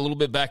of get a little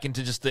bit back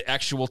into just the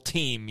actual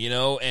team,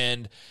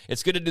 and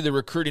it's good to do the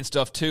recruiting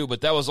stuff too,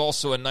 but that was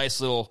also a nice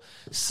little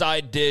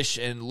side dish,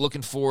 and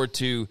looking forward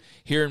to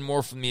hearing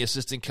more from the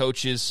assistant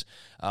coaches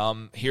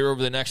here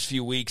over the next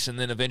few weeks, and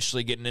then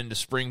eventually getting into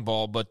spring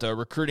ball. But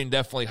recruiting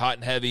definitely hot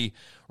and heavy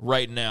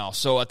right now.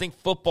 So I think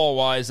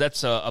football-wise,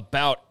 that's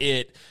about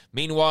it.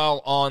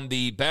 Meanwhile, on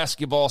the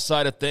basketball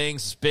side of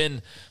things, it's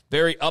been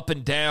very up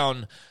and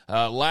down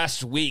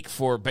last week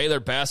for Baylor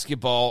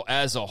basketball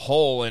as a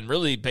whole, and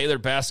really Baylor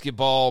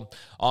basketball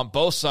on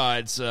both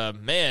sides.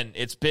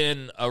 It's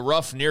been a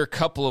rough near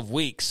couple of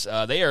weeks.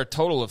 They are a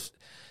total of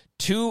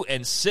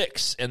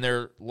 2-6 in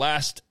their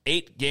last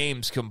 8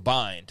 games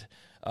combined.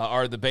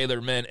 Are the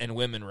Baylor men and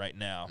women right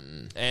now.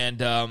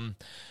 And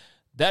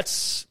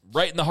that's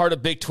right in the heart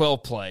of Big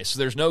 12 play. So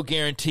there's no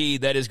guarantee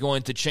that is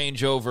going to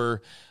change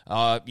over.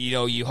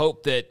 You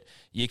hope that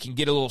you can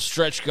get a little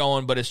stretch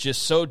going, but it's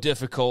just so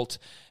difficult.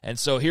 And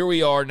so here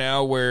we are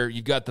now, where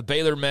you've got the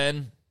Baylor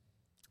men,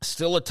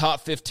 still a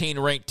top 15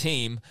 ranked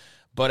team,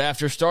 but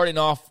after starting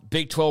off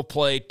Big 12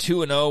 play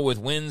 2-0 with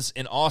wins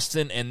in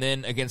Austin and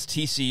then against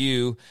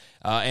TCU,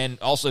 and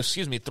also,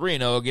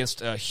 3-0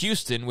 against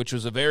Houston, which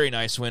was a very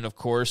nice win, of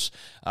course.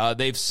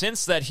 They've,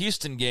 since that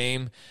Houston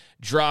game,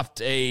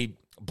 dropped a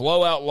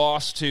blowout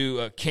loss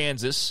to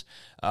Kansas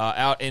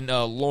out in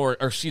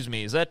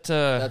is that...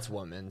 that's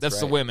women's, That's right?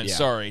 the women.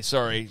 Yeah.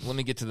 Sorry. Let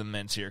me get to the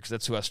men's here, because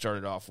that's who I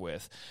started off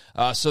with.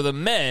 So the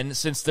men,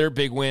 since their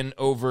big win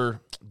over...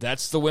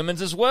 That's the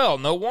women's as well.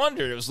 No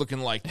wonder it was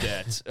looking like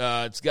that.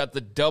 It's got the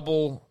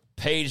double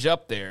page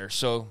up there,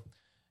 so...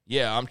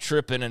 Yeah, I'm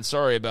tripping, and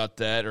sorry about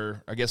that,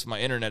 or I guess my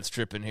internet's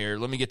tripping here.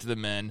 Let me get to the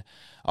men.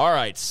 All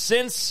right,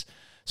 so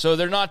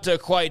they're not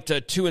quite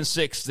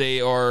 2-6.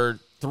 They are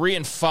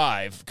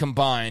 3-5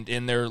 combined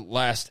in their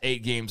last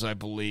 8 games, I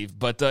believe.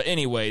 But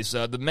anyways,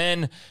 the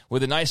men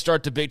with a nice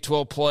start to Big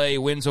 12 play,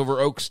 wins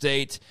over Oak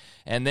State,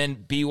 and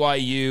then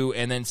BYU,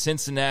 and then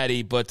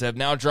Cincinnati, but have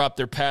now dropped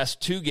their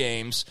past 2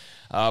 games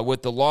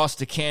with the loss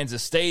to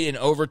Kansas State in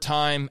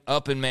overtime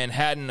up in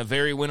Manhattan, a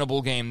very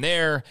winnable game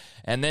there,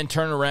 and then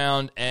turn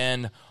around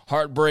and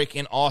heartbreak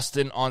in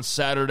Austin on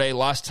Saturday.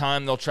 Last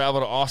time they'll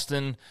travel to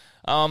Austin.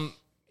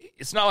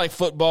 It's not like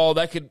football.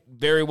 That could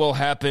very well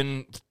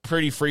happen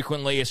pretty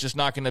frequently. It's just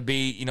not going to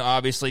be,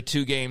 obviously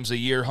 2 games a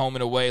year, home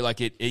and away, like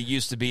it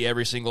used to be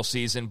every single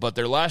season. But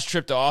their last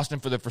trip to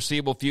Austin for the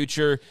foreseeable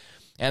future,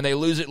 and they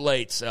lose it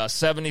late,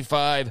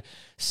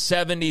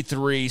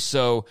 75-73.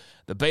 So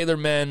the Baylor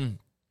men,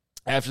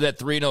 after that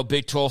 3-0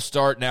 Big 12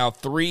 start, now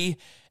 3-6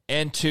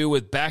 and 2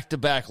 with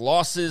back-to-back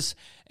losses,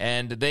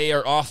 and they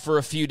are off for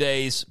a few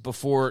days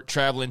before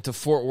traveling to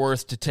Fort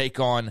Worth to take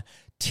on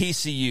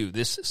TCU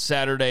this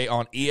Saturday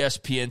on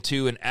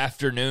ESPN2, an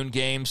afternoon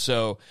game.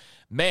 So,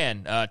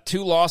 man,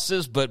 2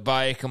 losses, but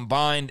by a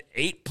combined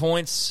 6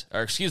 points,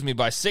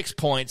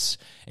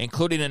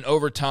 including an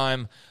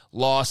overtime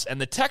loss. And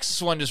the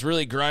Texas one just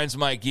really grinds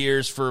my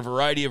gears for a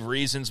variety of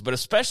reasons, but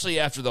especially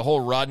after the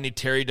whole Rodney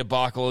Terry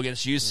debacle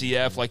against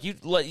UCF. Like, you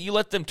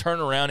let them turn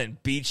around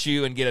and beat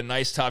you and get a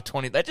nice top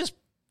 20. That just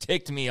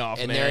ticked me off,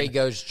 and man. There he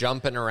goes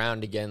jumping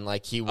around again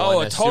like he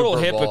won a total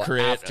Super Bowl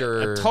hypocrite.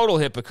 after a total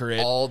hypocrite.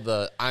 All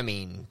the,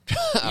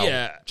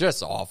 yeah,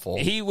 just awful.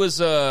 He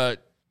was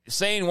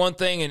saying one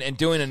thing and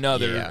doing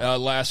another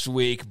last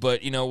week,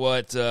 but you know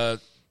what?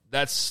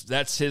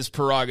 That's his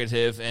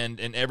prerogative, and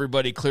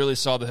everybody clearly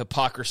saw the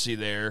hypocrisy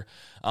there.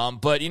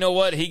 But you know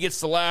what? He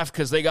gets to laugh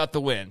because they got the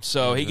win.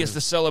 So he gets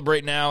to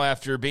celebrate now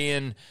after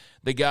being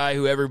the guy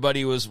who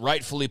everybody was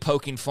rightfully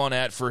poking fun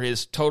at for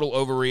his total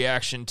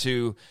overreaction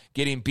to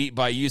getting beat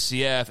by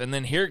UCF. And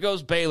then here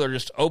goes Baylor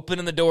just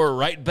opening the door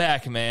right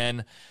back,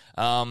 man.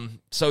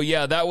 So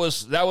yeah, that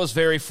was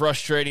very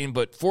frustrating,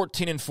 but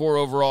 14-4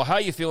 overall. How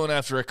you feeling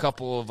after a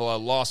couple of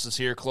losses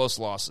here, close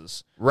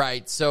losses?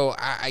 Right. So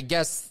I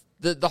guess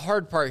the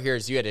hard part here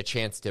is you had a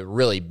chance to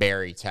really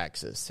bury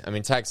Texas. I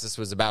mean, Texas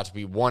was about to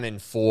be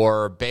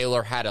 1-4.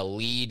 Baylor had a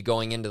lead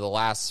going into the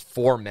last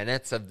 4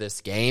 minutes of this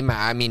game.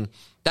 I mean,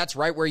 that's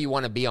right where you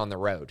want to be on the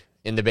road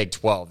in the Big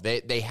 12.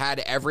 They had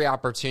every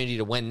opportunity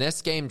to win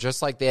this game,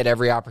 just like they had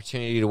every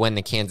opportunity to win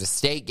the Kansas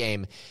State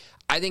game.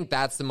 I think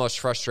that's the most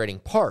frustrating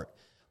part.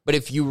 But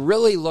if you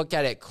really look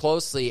at it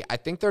closely, I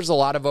think there's a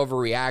lot of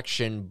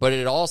overreaction, but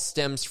it all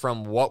stems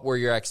from what were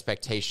your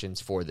expectations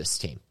for this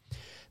team.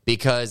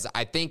 Because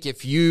I think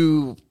if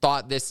you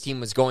thought this team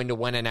was going to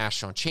win a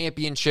national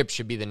championship,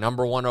 should be the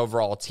number 1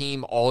 overall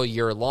team all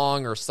year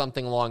long or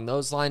something along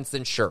those lines,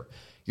 then sure,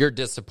 you're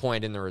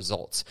disappointed in the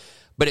results.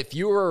 But if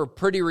you were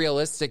pretty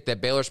realistic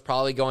that Baylor's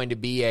probably going to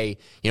be a,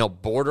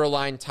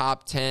 borderline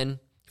top 10,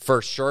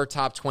 for sure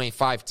top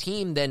 25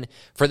 team, then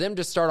for them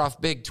to start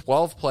off Big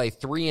 12 play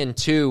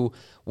 3-2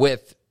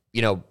 with,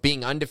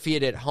 being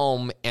undefeated at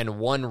home and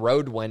 1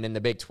 road win in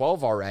the Big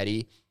 12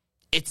 already,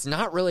 it's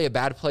not really a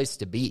bad place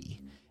to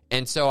be.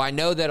 And so I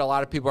know that a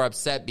lot of people are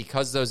upset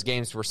because those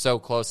games were so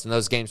close and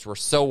those games were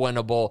so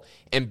winnable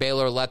and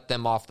Baylor let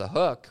them off the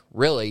hook,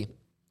 really.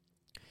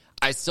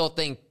 I still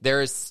think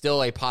there is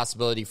still a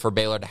possibility for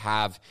Baylor to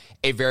have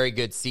a very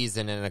good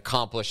season and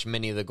accomplish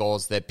many of the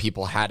goals that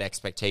people had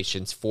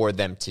expectations for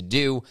them to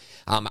do.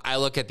 I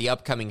look at the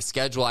upcoming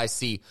schedule. I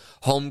see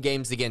home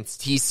games against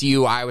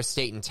TCU, Iowa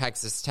State, and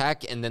Texas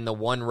Tech, and then the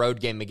 1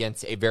 road game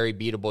against a very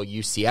beatable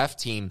UCF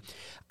team.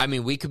 I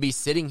mean, we could be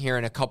sitting here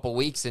in a couple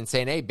weeks and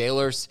saying, hey,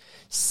 Baylor's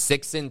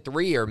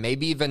 6-3 or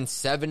maybe even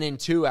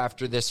 7-2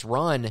 after this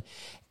run,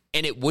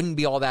 and it wouldn't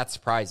be all that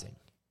surprising.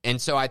 And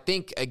so I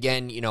think,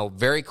 again,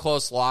 very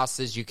close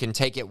losses. You can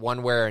take it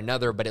one way or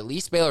another, but at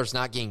least Baylor's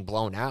not getting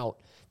blown out.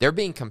 They're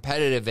being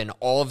competitive in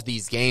all of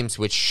these games,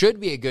 which should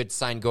be a good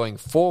sign going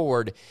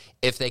forward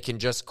if they can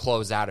just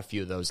close out a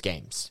few of those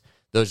games.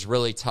 Those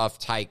really tough,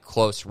 tight,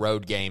 close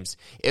road games.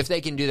 If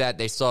they can do that,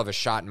 they still have a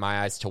shot in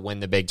my eyes to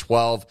win the Big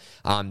 12.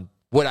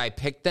 Would I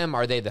pick them?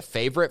 Are they the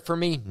favorite for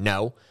me?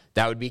 No.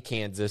 That would be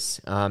Kansas,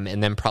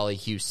 and then probably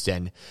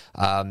Houston.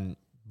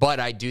 But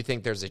I do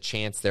think there's a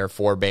chance there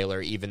for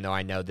Baylor, even though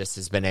I know this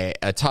has been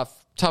a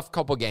tough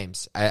couple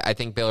games. I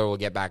think Baylor will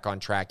get back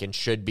on track and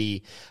should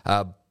be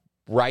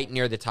right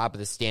near the top of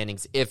the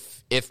standings.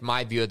 If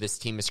my view of this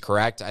team is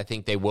correct, I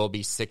think they will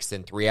be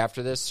 6-3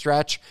 after this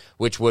stretch,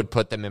 which would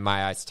put them, in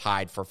my eyes,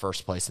 tied for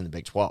first place in the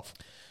Big 12.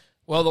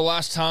 Well, the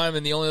last time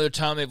and the only other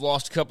time they've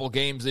lost a couple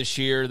games this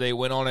year, they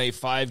went on a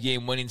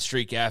 5-game winning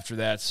streak after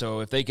that.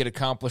 So if they could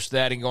accomplish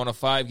that and go on a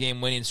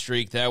 5-game winning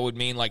streak, that would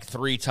mean like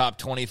 3 top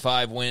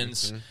 25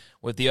 wins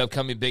with the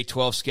upcoming Big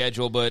 12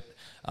 schedule. But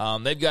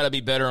they've got to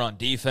be better on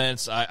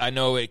defense. I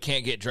know it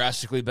can't get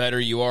drastically better.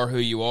 You are who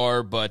you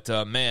are. But,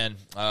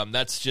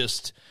 that's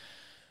just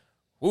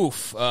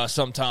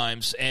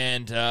sometimes.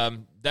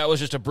 And that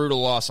was just a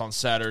brutal loss on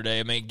Saturday.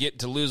 I mean, get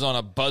to lose on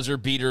a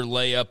buzzer-beater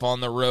layup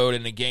on the road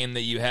in a game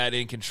that you had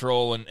in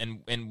control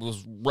and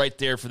was right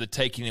there for the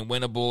taking and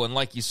winnable. And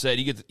like you said,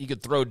 you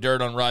could throw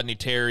dirt on Rodney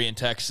Terry in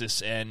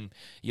Texas, and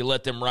you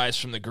let them rise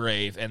from the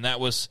grave. And that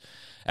was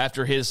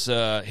after his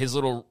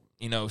little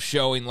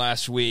showing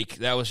last week.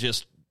 That was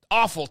just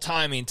awful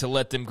timing to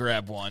let them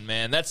grab one,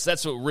 man.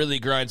 That's what really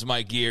grinds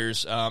my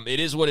gears. It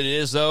is what it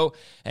is, though,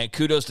 and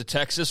kudos to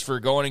Texas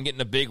for going and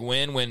getting a big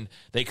win when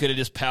they could have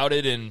just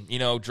pouted and,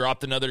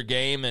 dropped another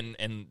game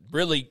and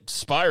really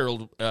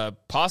spiraled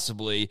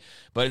possibly.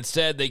 But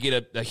instead, they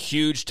get a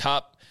huge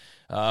top,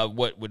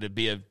 what would it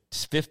be, a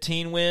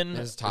 15 win? It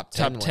was top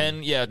 10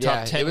 win. Yeah,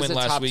 top 10 win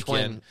last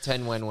weekend. It was a top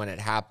 10 win when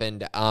it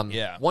happened.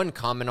 One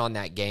comment on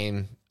that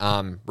game,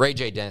 Ray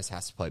J. Dennis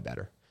has to play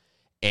better.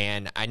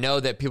 And I know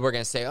that people are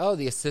going to say,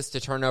 the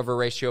assist-to-turnover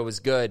ratio was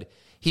good.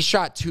 He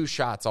shot 2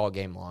 shots all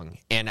game long.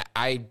 And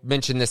I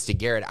mentioned this to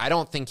Garrett. I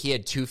don't think he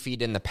had 2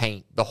 feet in the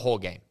paint the whole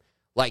game.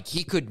 Like,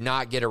 he could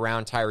not get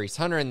around Tyrese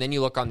Hunter, and then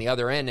you look on the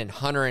other end, and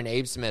Hunter and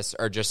Abe Smith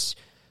are just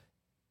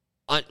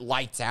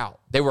lights out.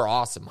 They were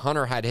awesome.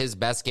 Hunter had his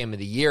best game of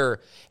the year,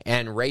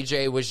 and Ray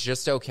J was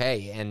just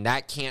okay, and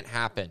that can't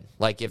happen.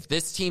 Like, if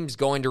this team's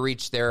going to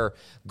reach their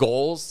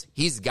goals,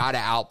 he's got to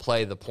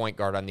outplay the point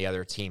guard on the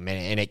other team,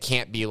 and it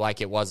can't be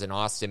like it was in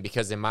Austin,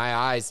 because in my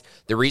eyes,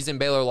 the reason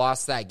Baylor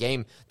lost that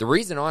game, the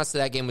reason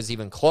honestly that game was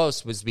even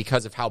close was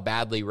because of how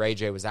badly Ray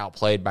J was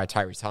outplayed by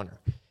Tyrese Hunter.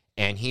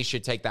 And he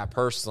should take that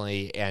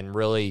personally and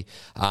really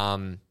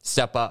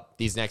step up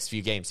these next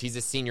few games. He's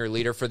a senior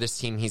leader for this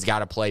team. He's got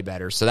to play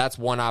better. So that's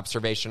one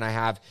observation I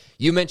have.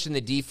 You mentioned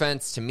the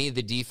defense. To me,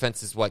 the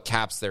defense is what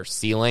caps their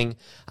ceiling.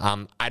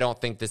 I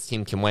don't think this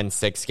team can win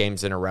 6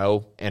 games in a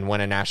row and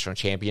win a national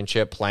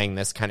championship playing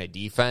this kind of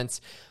defense.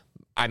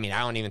 I mean, I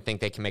don't even think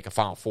they can make a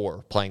Final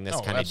Four playing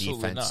this kind of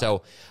defense. Not.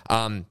 So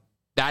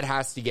that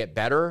has to get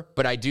better,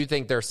 but I do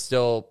think they're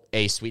still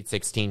a Sweet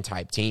 16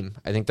 type team.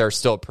 I think they're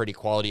still a pretty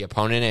quality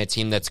opponent and a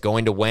team that's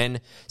going to win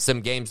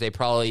some games they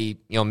probably,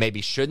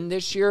 maybe shouldn't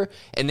this year,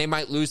 and they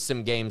might lose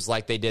some games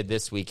like they did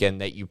this weekend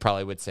that you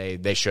probably would say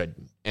they should.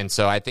 And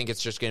so I think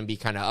it's just going to be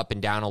kind of up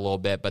and down a little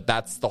bit, but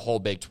that's the whole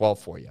Big 12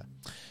 for you.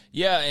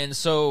 Yeah, and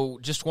so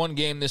just one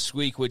game this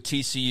week with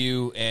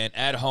TCU and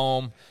at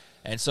home,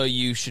 and so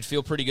you should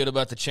feel pretty good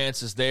about the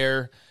chances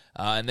there.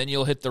 And then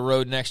you'll hit the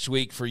road next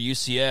week for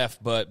UCF.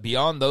 But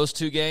beyond those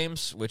 2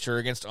 games, which are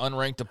against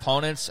unranked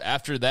opponents,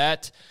 after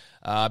that,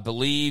 I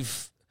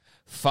believe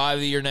 5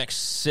 of your next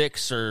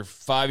 6 or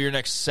 5 of your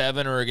next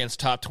 7 are against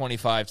top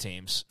 25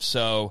 teams.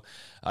 So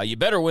you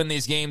better win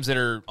these games that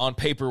are on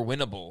paper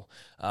winnable,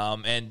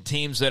 and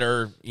teams that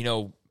are,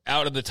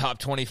 out of the top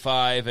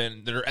 25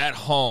 and that are at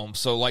home.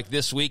 So like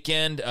this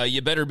weekend,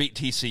 you better beat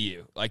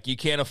TCU. Like, you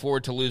can't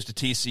afford to lose to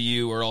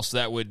TCU, or else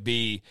that would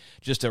be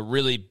just a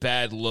really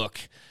bad look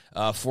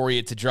for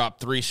you to drop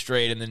 3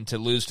 straight and then to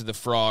lose to the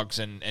Frogs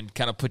and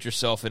kind of put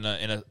yourself in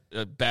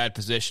a bad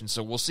position.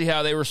 So we'll see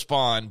how they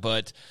respond,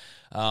 but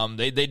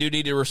they do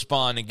need to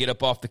respond and get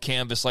up off the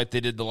canvas like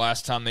they did the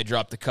last time they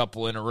dropped a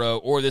couple in a row,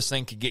 or this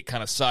thing could get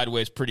kind of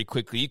sideways pretty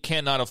quickly. You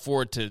cannot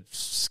afford to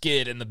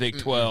skid in the Big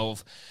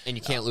 12. And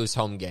you can't lose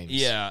home games.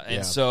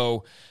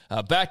 So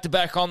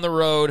back-to-back on the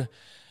road.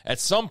 At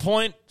some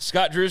point,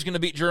 Scott Drew's going to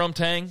beat Jerome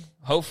Tang,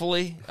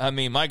 hopefully. I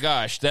mean, my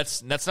gosh,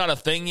 that's not a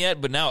thing yet,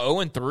 but now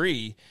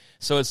 0-3.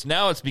 So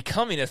it's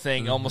becoming a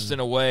thing almost in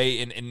a way.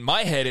 In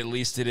my head, at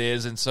least it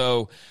is. And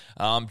so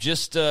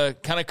just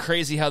kind of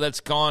crazy how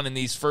that's gone in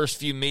these first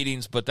few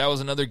meetings. But that was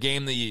another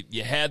game that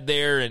you had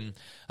there, and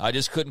I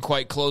just couldn't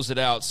quite close it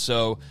out.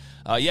 So,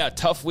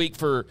 tough week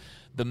for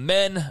the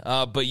men,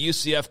 but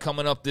UCF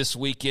coming up this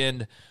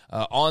weekend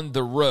on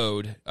the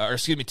road.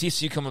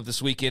 TCU coming up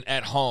this weekend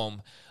at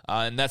home.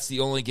 And that's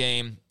the only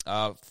game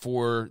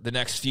for the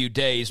next few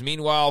days.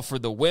 Meanwhile, for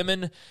the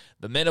women,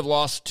 the men have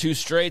lost 2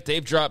 straight.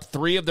 They've dropped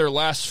 3 of their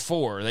last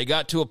 4. They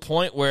got to a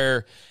point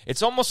where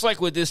it's almost like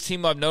with this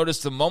team, I've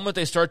noticed the moment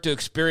they start to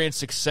experience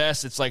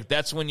success, it's like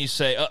that's when you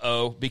say,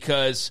 uh-oh,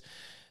 because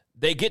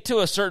they get to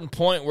a certain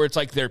point where it's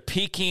like they're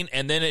peaking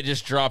and then it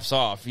just drops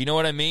off. You know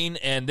what I mean?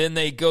 And then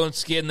they go and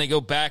skid and they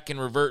go back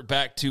and revert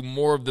back to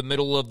more of the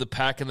middle of the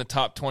pack in the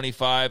top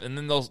 25. And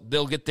then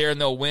they'll get there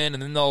and they'll win,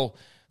 and then they'll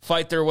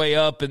fight their way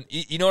up. And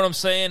you know what I'm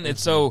saying? And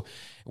so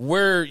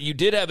where you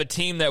did have a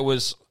team that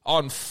was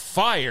on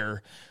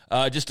fire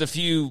just a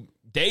few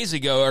days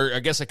ago, or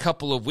I guess a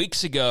couple of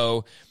weeks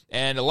ago,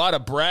 and a lot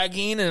of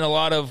bragging and a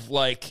lot of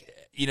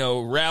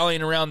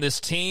rallying around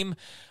this team,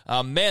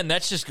 man,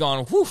 that's just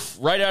gone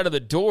right out of the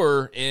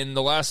door in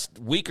the last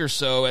week or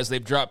so, as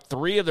they've dropped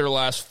 3 of their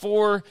last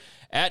 4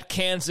 at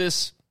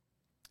Kansas,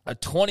 a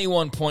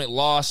 21-point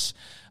loss,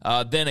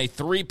 then a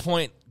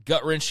 3-point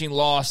gut-wrenching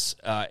loss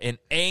in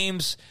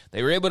Ames.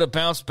 They were able to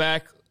bounce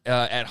back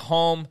at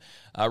home,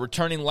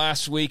 returning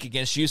last week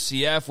against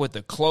UCF with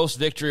a close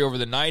victory over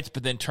the Knights,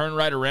 but then turned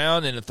right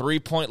around in a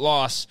 3-point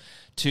loss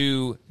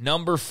to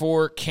number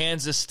 4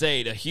 Kansas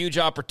State. A huge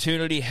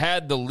opportunity,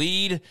 had the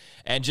lead,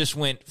 and just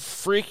went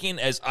freaking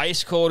as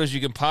ice cold as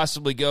you can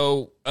possibly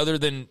go, other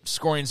than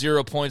scoring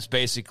 0 points,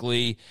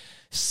 basically.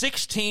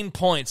 16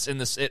 points in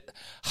this.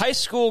 High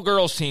school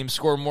girls team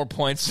score more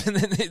points.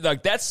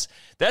 Like that's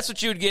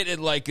what you would get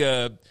in like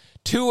a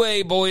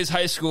 2A boys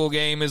high school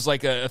game, is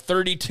like a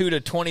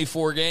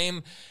 32-24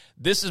 game.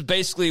 This is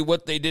basically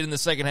what they did in the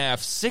second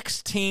half.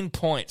 16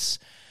 points.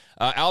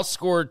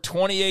 Outscored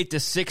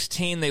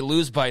 28-16. They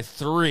lose by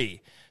 3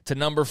 to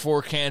number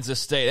 4 Kansas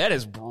State. That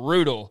is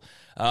brutal.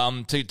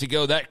 To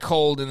go that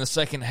cold in the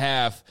second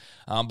half.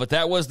 But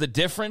that was the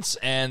difference,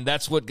 and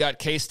that's what got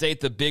K-State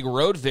the big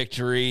road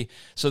victory.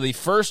 So the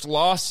first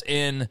loss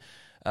in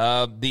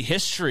the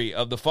history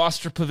of the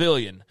Foster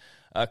Pavilion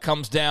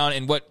comes down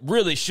in what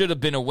really should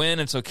have been a win.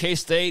 And so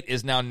K-State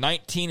is now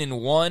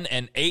 19-1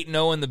 and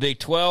 8-0 in the Big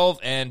 12,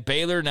 and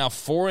Baylor now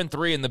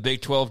 4-3 in the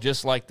Big 12,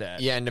 just like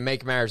that. Yeah, and to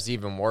make matters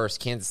even worse,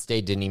 Kansas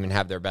State didn't even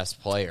have their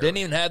best player. Didn't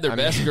even have their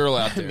best girl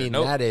out there.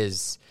 Nope. That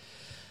is...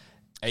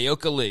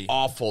 Aoka Lee.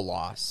 Awful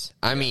loss.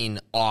 I mean,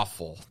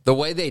 awful. The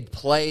way they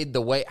played,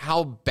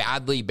 how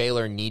badly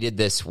Baylor needed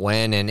this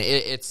win, and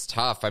it's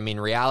tough. I mean,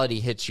 reality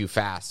hits you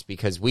fast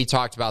because we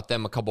talked about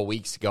them a couple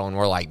weeks ago, and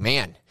we're like,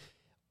 man,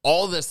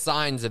 all the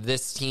signs of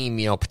this team,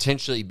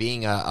 potentially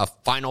being a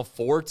Final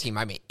Four team.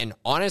 I mean, and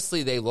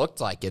honestly, they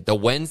looked like it. The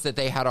wins that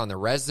they had on the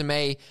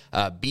resume,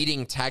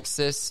 beating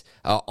Texas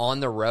on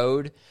the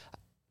road,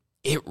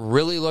 it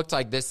really looked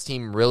like this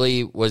team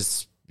really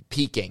was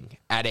peaking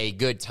at a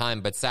good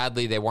time, but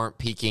sadly they weren't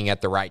peaking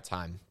at the right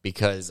time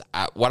because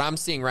what I'm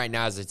seeing right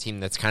now is a team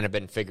that's kind of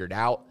been figured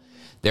out.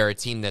 They're a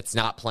team that's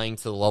not playing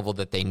to the level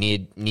that they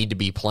need to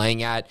be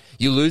playing at.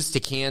 You lose to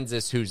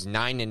Kansas, who's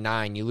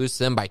 9-9. You lose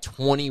to them by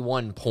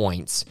 21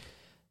 points.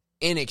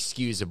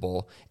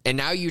 Inexcusable. And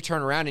now you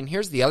turn around, and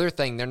here's the other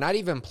thing. They're not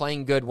even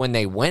playing good when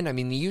they win. I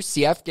mean, the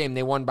UCF game,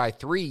 they won by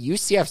 3.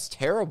 UCF's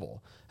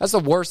terrible. That's the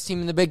worst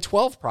team in the Big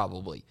 12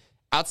 probably.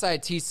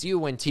 Outside TCU,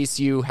 when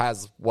TCU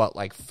has,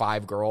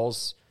 5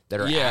 girls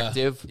that are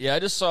active? Yeah, I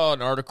just saw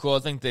an article. I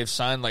think they've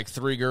signed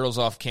 3 girls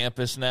off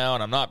campus now,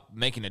 and I'm not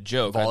making a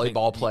joke.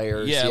 Volleyball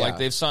players. Yeah,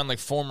 they've signed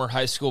former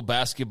high school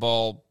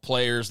basketball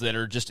players that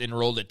are just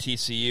enrolled at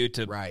TCU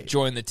to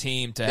join the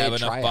team to have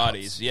enough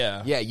bodies.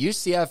 Yeah. Yeah,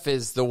 UCF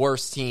is the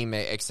worst team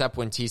except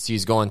when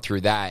TCU's going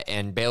through that,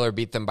 and Baylor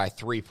beat them by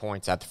 3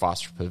 points at the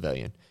Foster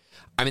Pavilion.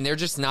 I mean, they're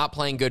just not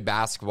playing good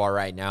basketball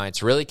right now.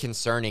 It's really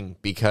concerning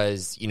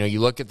because,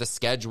 you look at the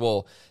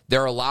schedule,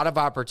 there are a lot of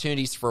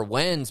opportunities for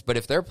wins, but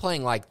if they're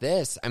playing like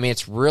this, I mean,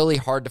 it's really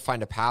hard to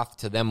find a path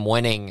to them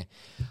winning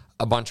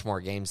a bunch more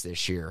games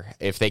this year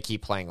if they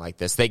keep playing like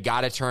this. They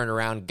got to turn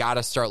around, got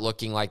to start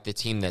looking like the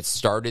team that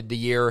started the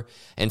year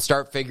and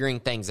start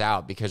figuring things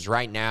out because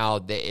right now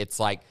it's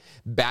like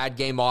bad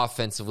game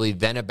offensively,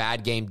 then a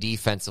bad game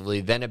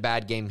defensively, then a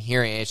bad game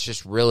here. And it's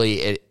just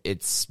really,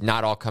 it's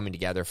not all coming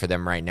together for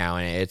them right now,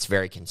 and it's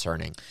very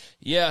concerning.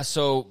 Yeah,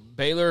 so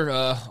Baylor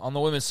on the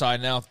women's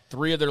side now,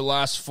 3 of their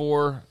last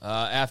 4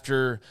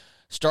 after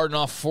starting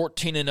off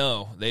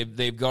 14-0.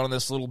 They've gone on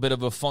this little bit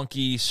of a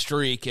funky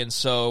streak, and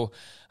so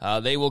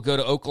they will go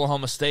to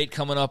Oklahoma State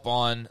coming up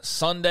on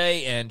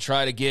Sunday and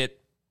try to get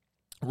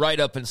right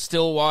up in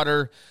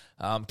Stillwater.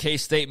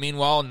 K-State,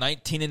 meanwhile,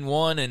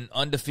 19-1 and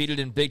undefeated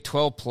in Big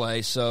 12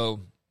 play. So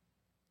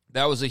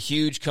that was a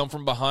huge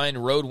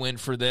come-from-behind road win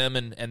for them,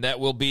 and that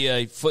will be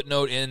a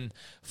footnote in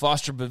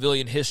Foster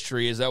Pavilion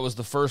history, as that was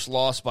the first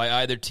loss by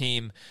either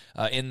team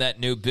in that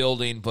new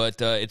building.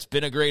 But it's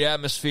been a great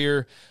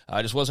atmosphere.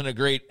 Just wasn't a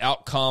great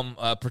outcome,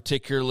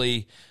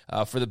 particularly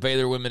for the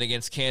Baylor women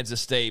against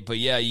Kansas State. But,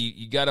 yeah,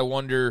 you got to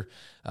wonder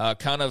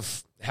kind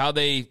of how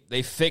they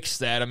fixed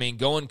that. I mean,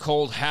 going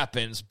cold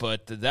happens,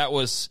 but that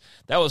was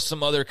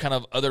some other kind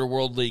of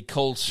otherworldly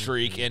cold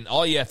streak, and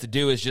all you have to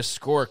do is just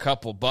score a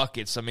couple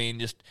buckets. I mean,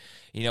 just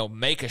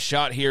make a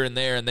shot here and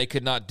there, and they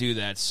could not do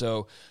that.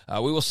 So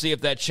we will see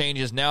if that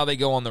changes. Now they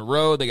go on the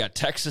road. They got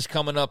Texas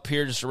coming up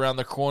here just around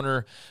the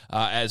corner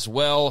as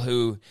well,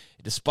 who,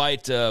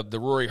 despite the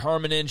Rory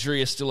Harmon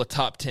injury, is still a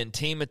top 10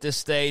 team at this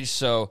stage.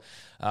 So,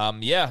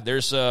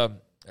 there's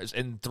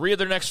and 3 of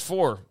their next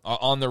 4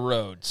 on the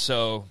road.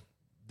 So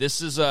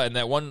this is and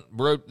that one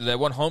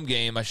home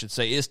game, I should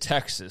say, is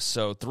Texas.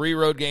 So 3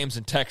 road games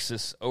in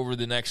Texas over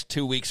the next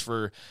 2 weeks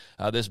for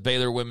this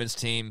Baylor women's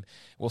team.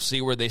 We'll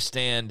see where they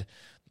stand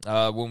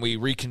when we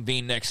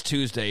reconvene next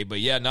Tuesday.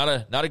 But yeah,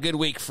 not a good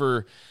week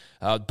for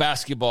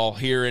basketball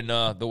here in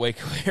the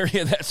Waco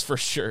area, that's for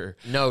sure.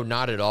 No,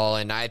 not at all.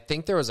 And I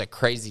think there was a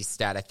crazy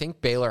stat. I think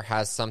Baylor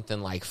has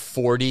something like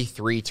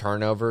 43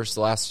 turnovers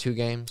the last 2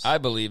 games. I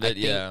believe it,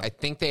 I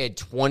think they had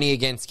 20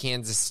 against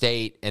Kansas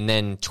State and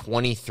then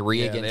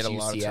 23 against they had a UCF.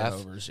 lot of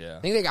turnovers, yeah. I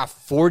think they got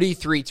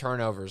 43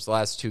 turnovers the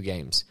last 2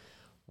 games.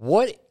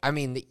 You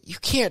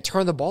can't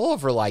turn the ball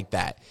over like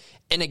that.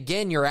 And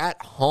again, you're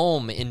at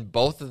home in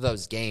both of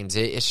those games.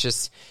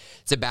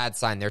 It's a bad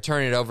sign. They're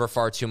turning it over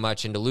far too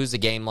much, and to lose a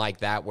game like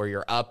that where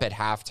you're up at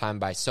halftime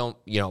by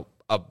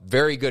a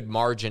very good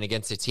margin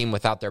against a team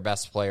without their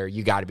best player,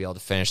 you got to be able to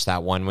finish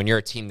that one when you're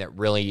a team that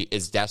really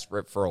is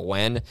desperate for a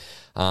win.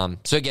 So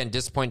again,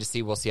 disappointed to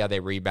see. We'll see how they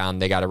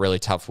rebound. They got a really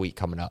tough week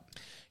coming up.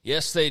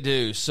 Yes, they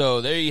do.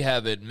 So there you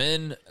have it.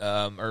 Men,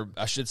 or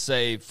I should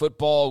say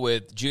football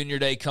with Junior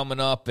Day coming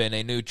up and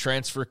a new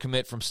transfer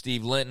commit from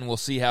Steve Linton. We'll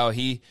see how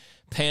he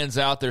pans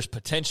out. There's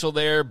potential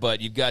there,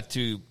 but you've got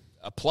to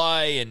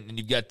apply and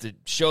you've got to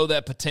show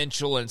that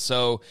potential. And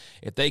so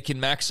if they can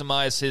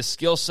maximize his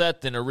skill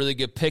set, then a really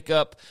good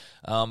pickup.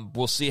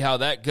 We'll see how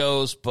that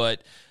goes.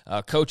 But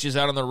coach is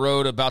out on the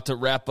road, about to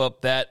wrap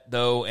up that,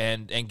 though,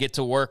 and get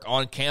to work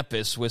on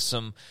campus with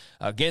some,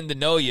 getting to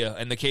know you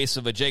in the case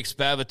of a Jake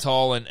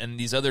Spavital and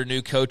these other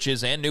new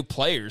coaches and new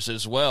players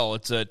as well.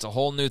 It's a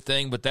whole new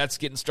thing, but that's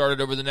getting started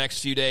over the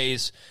next few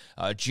days.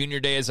 Junior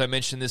Day, as I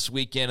mentioned, this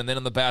weekend, and then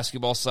on the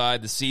basketball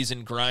side, the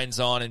season grinds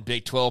on in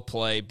Big 12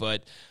 play,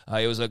 but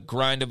it was a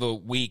grind of a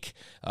week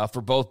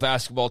for both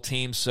basketball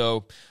teams.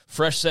 So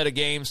fresh set of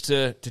games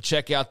to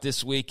check out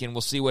this week, and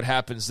we'll see what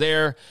happens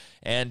there.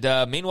 And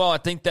meanwhile, I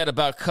think that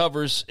about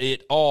covers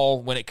it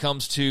all when it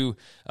comes to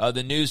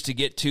the news to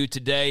get to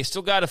today.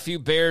 Still got a few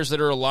Bears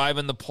that are alive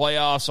in the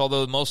playoffs,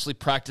 although mostly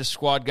practice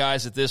squad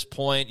guys at this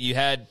point. You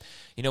had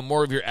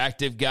more of your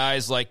active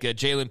guys like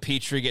Jalen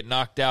Petrie get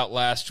knocked out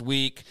last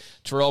week.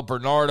 Terrell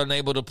Bernard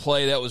unable to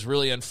play. That was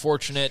really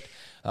unfortunate.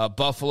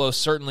 Buffalo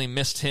certainly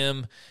missed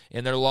him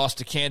in their loss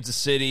to Kansas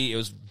City. It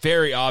was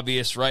very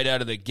obvious right out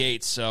of the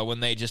gates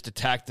when they just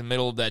attacked the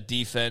middle of that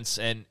defense.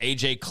 And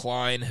A.J.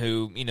 Klein,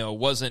 who,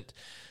 wasn't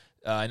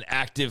an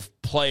active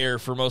player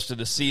for most of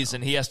the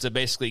season, he has to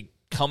basically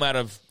come out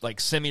of like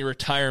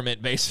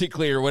semi-retirement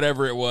basically, or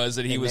whatever it was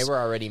that he was. They were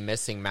already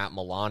missing Matt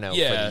Milano for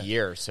the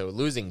year, so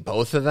losing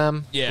both of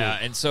them. Yeah,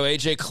 and so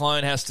A.J.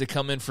 Klein has to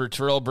come in for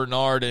Terrell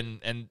Bernard,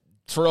 and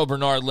Terrell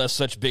Bernard left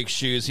such big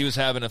shoes. He was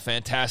having a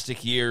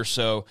fantastic year,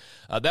 so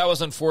that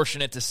was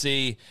unfortunate to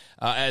see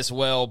as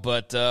well.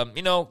 But,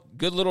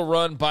 good little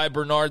run by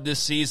Bernard this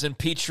season.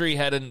 Petrie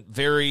had a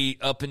very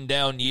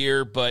up-and-down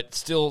year, but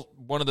still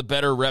one of the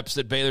better reps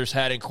that Baylor's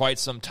had in quite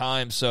some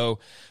time. So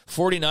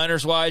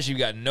 49ers-wise, you've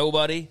got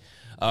nobody.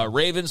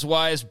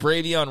 Ravens-wise,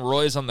 Bravion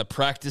Roy's on the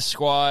practice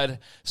squad,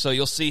 so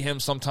you'll see him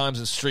sometimes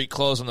in street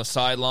clothes on the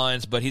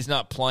sidelines, but he's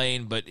not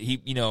playing. But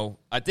he,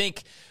 I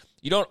think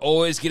you don't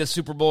always get a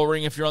Super Bowl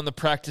ring if you're on the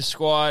practice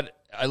squad.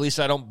 At least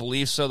I don't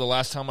believe so. The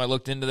last time I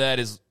looked into that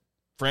is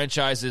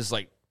franchises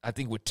I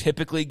think would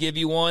typically give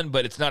you one,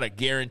 but it's not a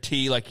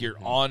guarantee like you're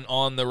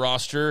on the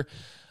roster.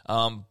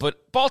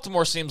 But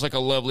Baltimore seems like a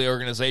lovely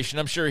organization.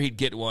 I'm sure he'd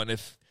get one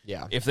if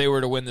they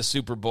were to win the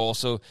Super Bowl.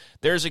 So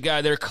there's a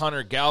guy there.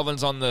 Connor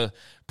Galvin's on the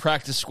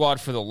practice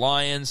squad for the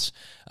Lions.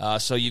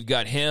 So you've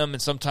got him,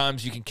 and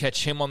sometimes you can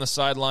catch him on the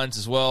sidelines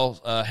as well,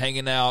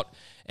 hanging out.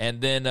 And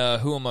then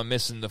who am I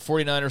missing? The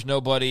 49ers,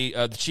 nobody.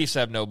 The Chiefs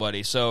have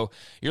nobody. So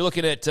you're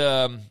looking at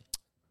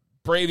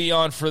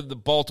Bravion for the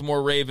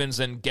Baltimore Ravens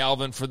and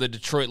Galvin for the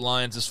Detroit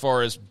Lions as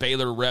far as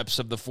Baylor reps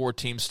of the four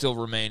teams still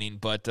remaining.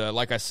 But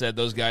like I said,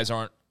 those guys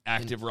aren't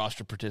active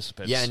roster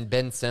participants. Yeah, and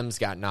Ben Sims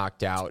got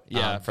knocked out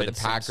for the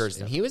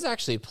Packers, and he was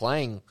actually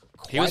playing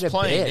quite a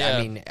bit. Yeah.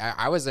 I mean,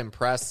 I was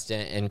impressed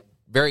and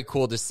very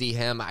cool to see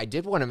him. I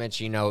did want to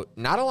mention,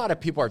 not a lot of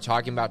people are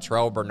talking about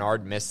Terrell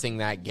Bernard missing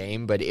that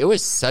game, but it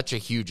was such a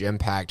huge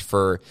impact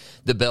for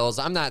the Bills.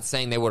 I'm not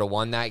saying they would have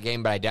won that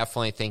game, but I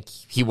definitely think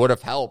he would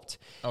have helped.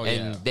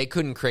 They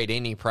couldn't create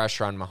any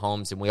pressure on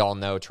Mahomes, and we all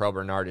know Terrell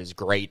Bernard is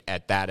great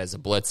at that as a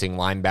blitzing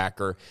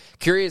linebacker.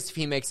 Curious if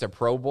he makes a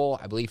Pro Bowl.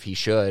 I believe he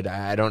should.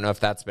 I don't know if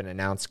that's been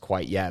announced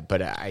quite yet,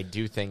 but I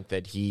do think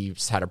that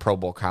he's had a Pro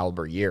Bowl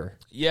caliber year.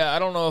 Yeah, I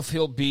don't know if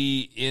he'll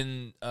be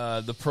in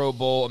the Pro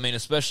Bowl. I mean,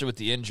 especially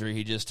with the injury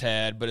he just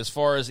had. But as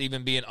far as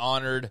even being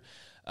honored,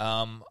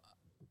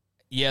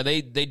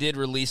 they did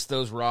release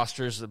those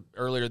rosters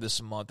earlier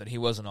this month, and he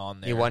wasn't on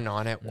there. He wasn't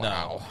on it?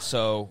 Wow. No.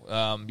 So,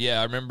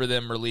 I remember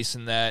them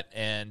releasing that,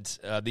 and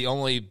the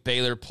only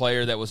Baylor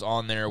player that was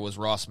on there was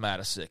Ross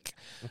Matisic,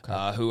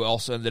 who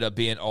also ended up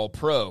being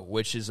All-Pro,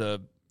 which is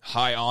a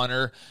high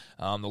honor,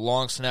 the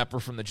long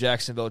snapper from the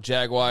Jacksonville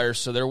Jaguars.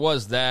 So there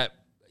was that,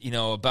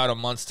 about a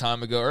month's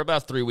time ago, or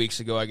about 3 weeks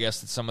ago, I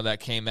guess, that some of that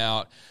came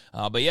out.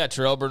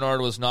 Terrell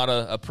Bernard was not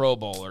a Pro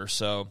Bowler.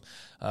 So,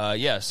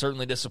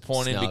 certainly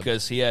disappointing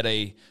because he had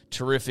a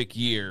terrific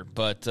year.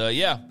 But,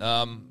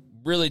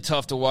 really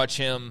tough to watch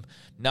him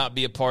not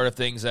be a part of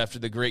things after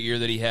the great year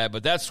that he had.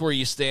 But that's where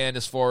you stand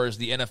as far as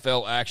the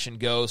NFL action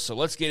goes. So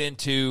let's get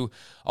into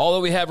all that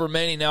we have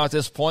remaining now at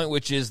this point,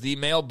 which is the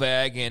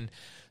mailbag and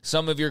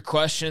some of your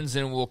questions,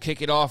 and we'll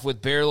kick it off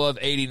with Bear Love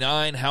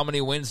 89. How many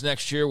wins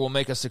next year will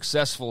make a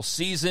successful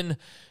season?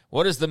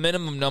 What is the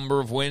minimum number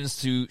of wins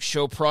to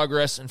show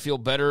progress and feel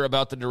better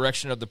about the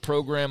direction of the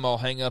program? I'll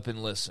hang up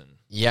and listen.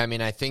 Yeah,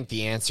 I think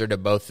the answer to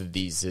both of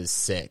these is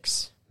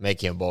 6,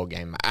 making a bowl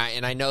game.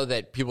 I know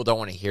that people don't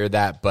want to hear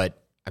that, but,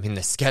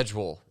 the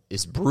schedule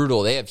is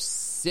brutal. They have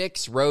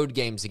 6 road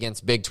games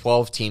against Big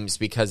 12 teams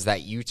because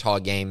that Utah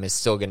game is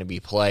still going to be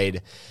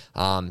played.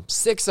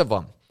 6 of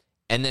them.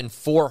 And then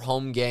 4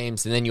 home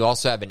games, and then you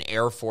also have an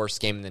Air Force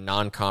game in the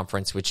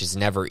non-conference, which is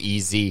never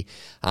easy.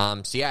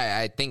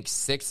 I think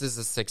 6 is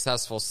a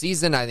successful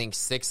season. I think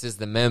 6 is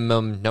the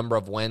minimum number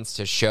of wins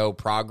to show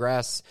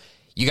progress.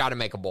 You got to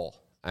make a bowl.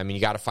 You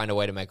got to find a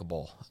way to make a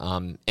bowl,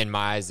 in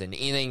my eyes. And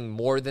anything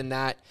more than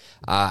that,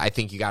 I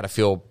think you got to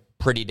feel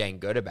pretty dang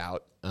good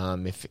about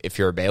if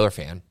you're a Baylor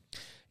fan.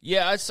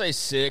 Yeah, I'd say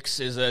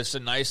 6 is a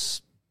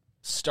nice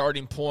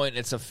starting point.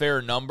 It's a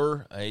fair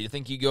number. You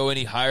think you go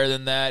any higher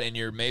than that and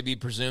you're maybe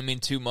presuming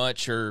too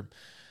much or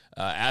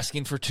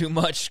asking for too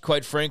much,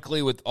 quite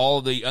frankly, with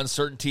all the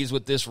uncertainties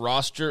with this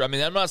roster. I'm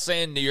not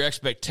saying that your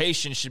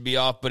expectations should be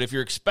off, but if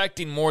you're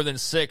expecting more than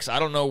 6, I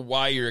don't know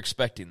why you're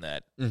expecting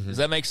that. Mm-hmm. Does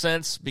that make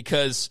sense?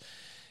 Because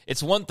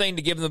it's one thing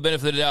to give them the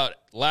benefit of the doubt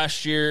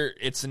last year.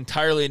 It's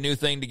entirely a new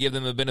thing to give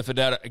them the benefit of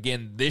the doubt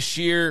again this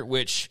year,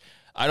 which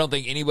I don't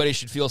think anybody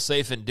should feel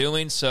safe in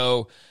doing.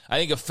 So I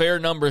think a fair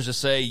number is to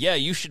say, yeah,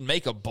 you should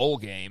make a bowl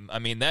game. I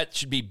mean, that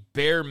should be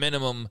bare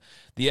minimum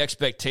the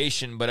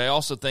expectation, but I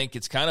also think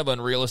it's kind of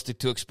unrealistic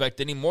to expect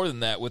any more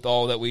than that with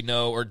all that we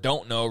know or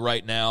don't know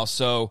right now.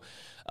 So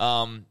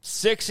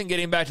 6 and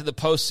getting back to the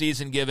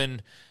postseason,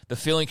 given the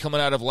feeling coming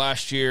out of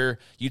last year,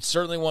 you'd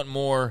certainly want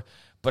more,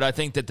 but I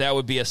think that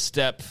would be a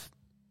step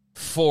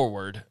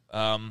forward,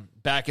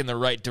 back in the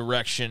right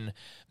direction.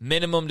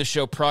 Minimum to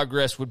show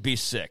progress would be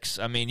 6.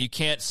 I mean, you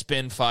can't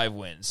spin 5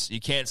 wins. You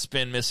can't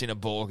spin missing a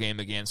bowl game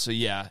again. So,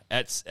 yeah,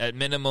 at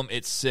minimum,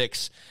 it's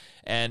 6.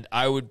 And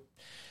I would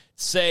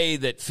say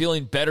that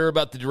feeling better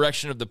about the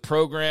direction of the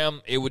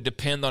program, it would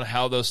depend on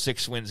how those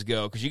 6 wins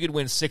go. Because you could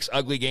win 6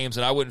 ugly games,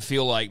 and I wouldn't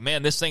feel like,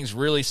 man, this thing's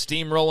really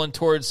steamrolling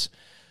towards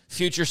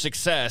future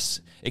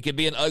success. It could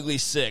be an ugly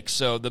 6.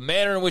 So the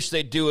manner in which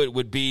they do it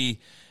would be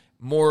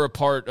more a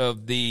part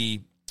of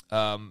the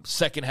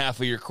second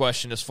half of your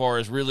question as far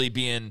as really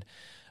being,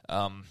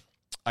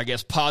 I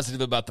guess,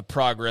 positive about the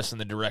progress and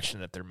the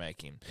direction that they're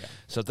making. Yeah.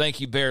 So thank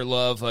you, Bear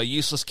Love.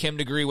 Useless Kim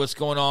Degree, what's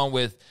going on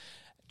with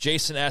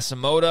Jason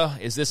Asamoah?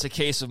 Is this a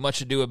case of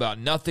much ado about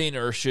nothing,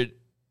 or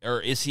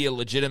is he a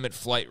legitimate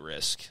flight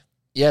risk?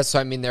 Yeah, so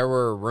I mean, there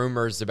were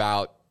rumors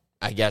about,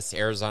 I guess,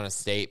 Arizona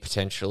State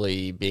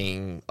potentially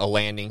being a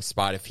landing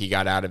spot if he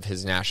got out of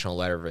his national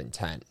letter of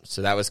intent.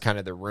 So that was kind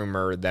of the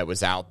rumor that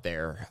was out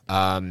there.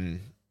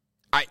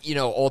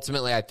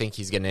 Ultimately, I think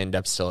he's going to end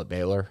up still at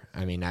Baylor.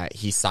 I mean,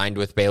 he signed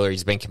with Baylor.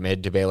 He's been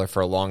committed to Baylor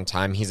for a long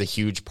time. He's a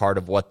huge part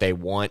of what they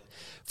want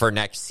for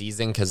next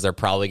season because they're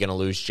probably going to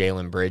lose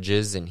Jalen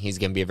Bridges, and he's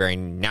going to be a very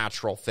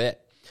natural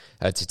fit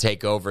to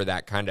take over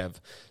that kind of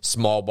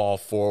small ball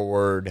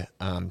forward,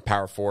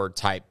 power forward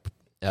type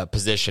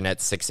position at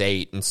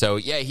 6'8". And so,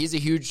 yeah, he's a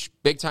huge,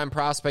 big-time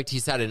prospect.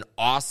 He's had an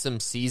awesome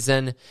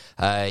season.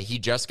 He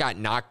just got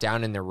knocked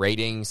down in the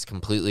ratings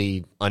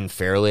completely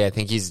unfairly. I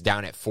think he's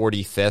down at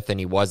 45th, and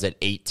he was at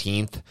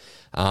 18th.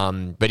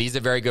 But he's a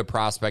very good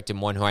prospect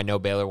and one who I know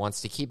Baylor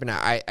wants to keep. And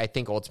I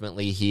think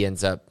ultimately he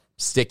ends up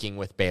sticking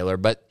with Baylor.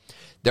 But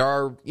there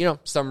are,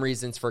 some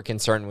reasons for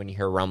concern when you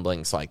hear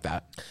rumblings like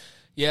that.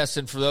 Yes,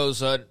 and for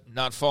those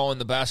not following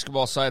the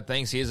basketball side of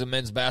things, he is a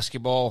men's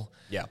basketball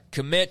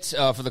commit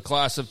for the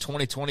class of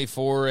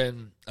 2024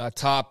 and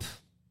top,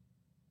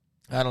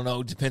 I don't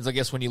know, depends, I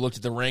guess, when you looked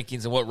at the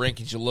rankings and what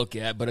rankings you look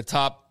at, but a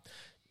top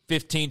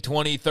 15,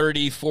 20,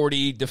 30,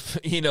 40,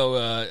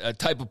 a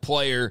type of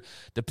player,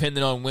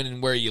 depending on when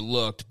and where you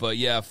looked. But,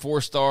 yeah,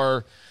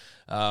 4-star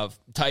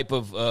type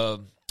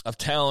of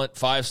talent,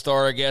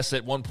 5-star, I guess,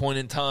 at one point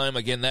in time.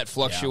 Again, that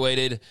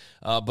fluctuated,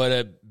 but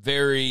a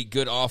very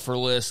good offer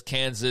list.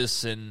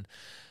 Kansas and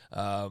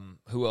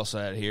who else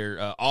I had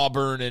here?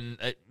 Auburn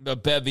and a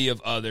bevy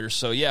of others.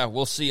 So, yeah,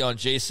 we'll see on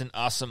Jason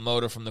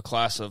Asamoah from the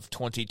class of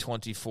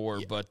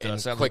 2024, but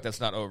sounds like that's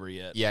not over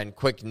yet. Yeah, and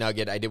quick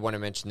nugget, I did want to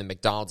mention the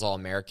McDonald's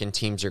All-American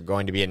teams are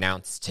going to be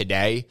announced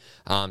today.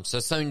 So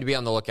something to be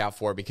on the lookout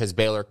for because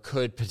Baylor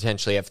could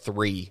potentially have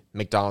 3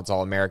 McDonald's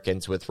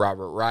All-Americans with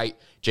Robert Wright,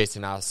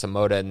 Jason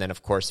Asamoah, and then,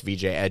 of course,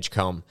 VJ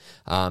Edgecombe,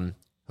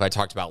 who I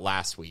talked about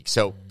last week.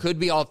 So could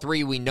be all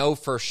 3. We know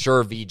for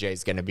sure VJ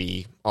is going to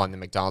be on the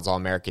McDonald's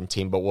All-American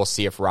team, but we'll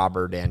see if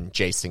Robert and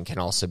Jason can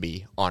also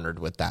be honored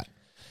with that.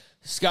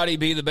 Scotty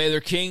B., the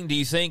Baylor King, do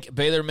you think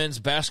Baylor men's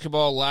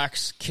basketball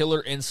lacks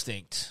killer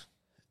instinct?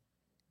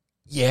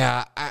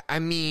 Yeah, I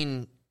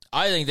mean,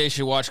 I think they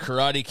should watch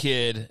Karate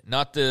Kid,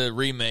 not the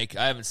remake.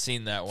 I haven't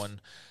seen that one.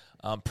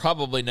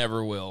 Probably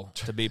never will,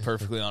 to be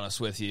perfectly honest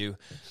with you.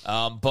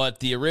 But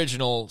the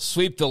original,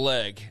 Sweep the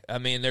Leg. I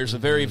mean, there's a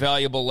very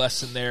valuable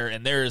lesson there,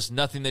 and there is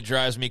nothing that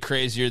drives me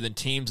crazier than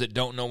teams that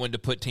don't know when to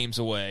put teams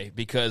away,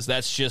 because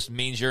that just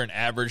means you're an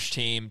average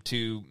team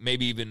to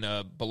maybe even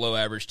a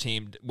below-average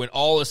team when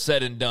all is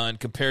said and done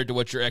compared to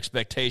what your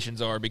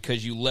expectations are,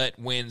 because you let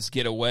wins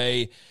get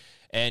away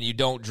and you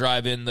don't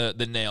drive in the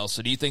nails.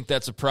 So do you think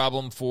that's a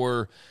problem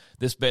for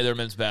this Baylor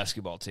men's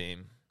basketball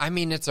team? I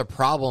mean, it's a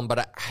problem,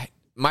 but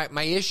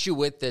My issue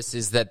with this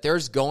is that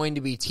there's going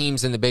to be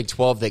teams in the Big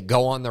 12 that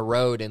go on the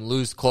road and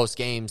lose close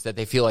games that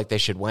they feel like they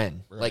should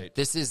win. Right. Like,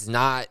 this is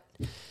not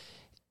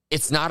 –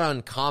 it's not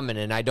uncommon,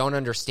 and I don't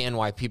understand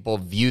why people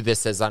view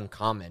this as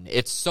uncommon.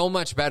 It's so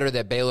much better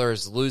that Baylor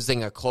is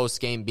losing a close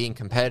game being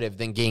competitive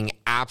than getting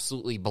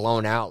absolutely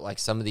blown out like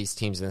some of these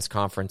teams in this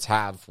conference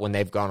have when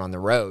they've gone on the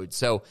road.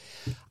 So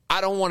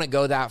I don't want to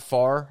go that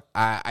far.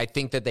 I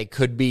think that they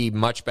could be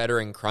much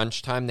better in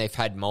crunch time. They've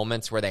had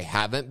moments where they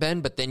haven't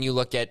been, but then you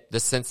look at the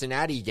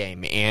Cincinnati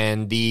game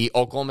and the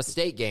Oklahoma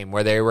State game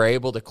where they were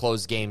able to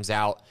close games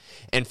out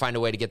and find a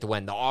way to get the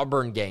win. The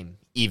Auburn game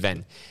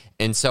even.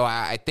 And so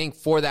I think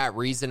for that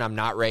reason, I'm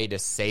not ready to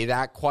say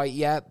that quite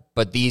yet,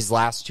 but these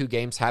last 2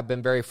 games have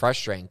been very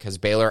frustrating because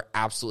Baylor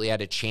absolutely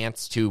had a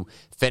chance to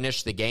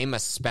finish the game,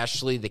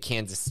 especially the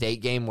Kansas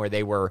State game where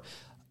they were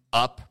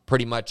up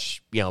pretty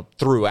much,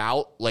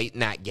 throughout late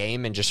in that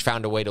game and just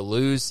found a way to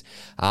lose.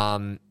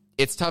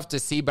 It's tough to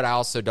see, but I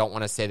also don't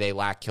want to say they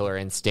lack killer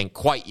instinct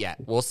quite yet.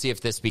 We'll see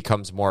if this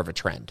becomes more of a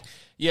trend.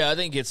 Yeah, I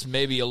think it's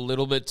maybe a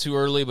little bit too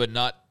early, but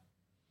not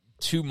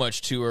too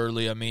much too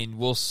early. I mean,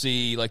 we'll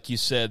see, like you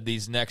said,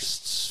 these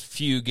next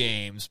few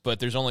games, but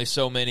there's only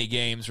so many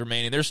games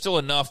remaining. There's still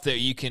enough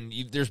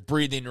that there's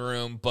breathing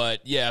room,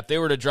 but yeah, if they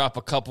were to drop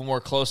a couple more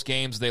close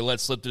games they let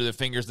slip through their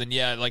fingers, then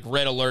yeah, like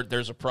red alert,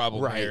 there's a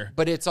problem here.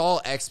 But it's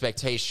all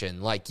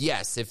expectation. Like,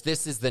 yes, if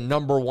this is the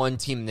number one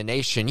team in the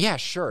nation, yeah,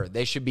 sure,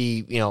 they should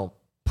be,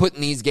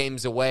 putting these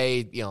games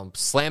away,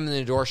 slamming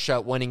the door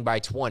shut, winning by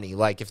 20.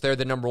 Like, if they're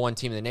the number one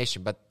team in the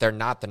nation, but they're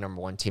not the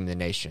number one team in the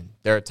nation.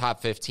 They're a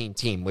top 15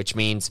 team, which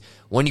means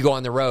when you go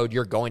on the road,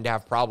 you're going to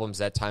have problems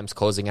at times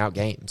closing out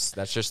games.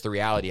 That's just the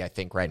reality, I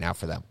think, right now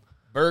for them.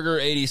 Burger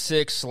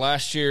 86,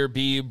 last year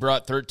BU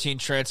brought 13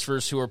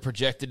 transfers who were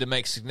projected to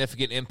make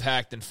significant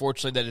impact.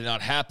 Unfortunately, that did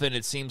not happen.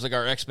 It seems like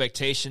our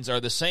expectations are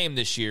the same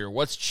this year.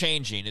 What's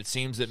changing? It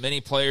seems that many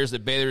players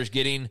that Baylor is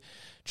getting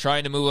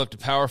trying to move up to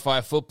Power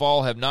 5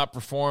 football have not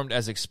performed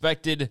as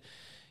expected.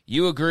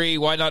 You agree?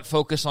 Why not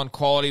focus on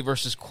quality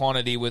versus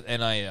quantity with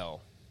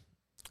NIL?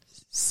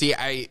 See,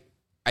 I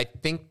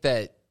think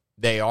that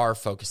they are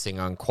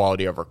focusing on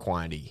quality over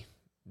quantity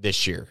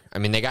this year. I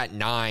mean, they got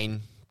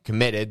 9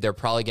 committed. They're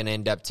probably going to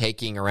end up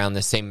taking around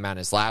the same amount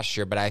as last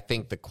year, but I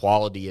think the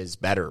quality is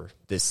better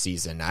this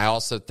season. I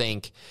also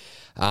think,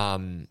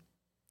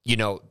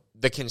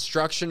 the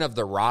construction of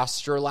the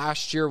roster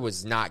last year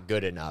was not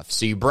good enough.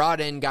 So you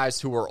brought in guys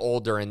who were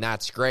older, and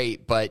that's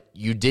great, but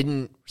you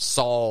didn't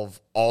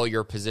solve all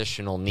your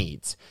positional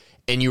needs.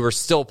 And you were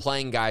still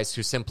playing guys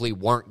who simply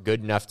weren't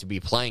good enough to be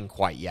playing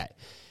quite yet.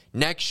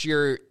 Next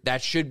year,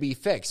 that should be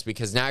fixed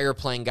because now you're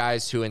playing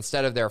guys who,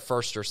 instead of their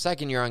first or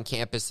second year on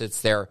campus,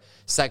 it's their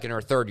second or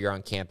third year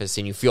on campus,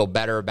 and you feel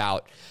better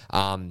about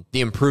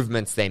the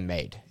improvements they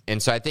made.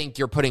 And so I think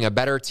you're putting a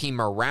better team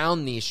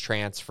around these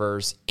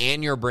transfers,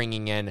 and you're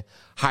bringing in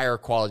higher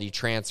quality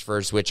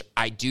transfers, which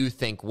I do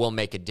think will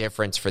make a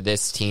difference for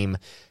this team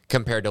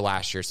compared to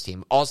last year's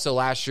team. Also,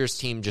 last year's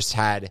team just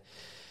had...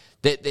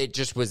 It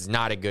just was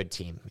not a good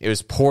team. It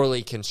was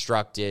poorly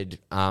constructed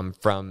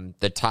from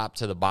the top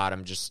to the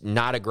bottom, just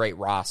not a great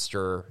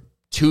roster,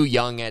 too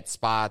young at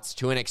spots,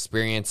 too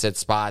inexperienced at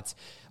spots.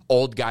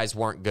 Old guys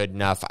weren't good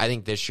enough. I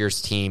think this year's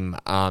team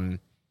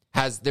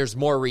there's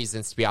more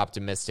reasons to be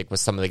optimistic with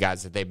some of the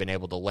guys that they've been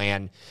able to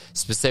land,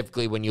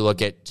 specifically when you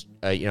look at,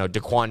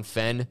 DeQuan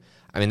Finn.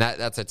 I mean,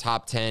 that's a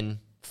top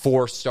 10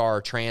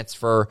 4-star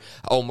transfer.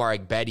 Omar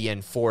Agbedian,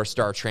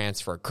 4-star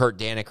transfer. Kurt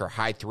Daneker,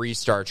 high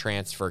 3-star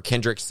transfer.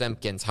 Kendrick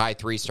Simpkins, high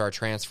 3-star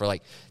transfer.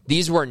 Like,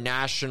 these were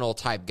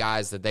national-type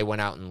guys that they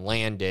went out and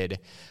landed,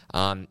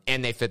 and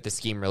they fit the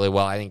scheme really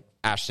well. I think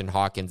Ashton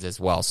Hawkins as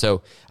well.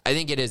 So I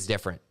think it is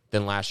different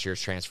than last year's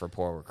transfer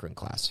portal recruiting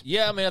class.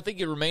 Yeah, I mean, I think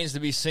it remains to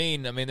be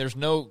seen. I mean, there's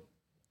no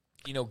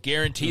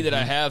guarantee that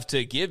I have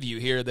to give you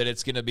here that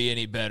it's going to be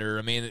any better.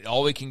 I mean,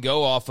 all we can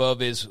go off of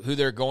is who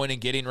they're going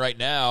and getting right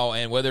now,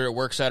 and whether it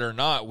works out or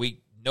not,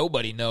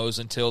 nobody knows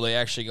until they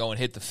actually go and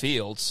hit the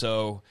field.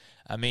 So,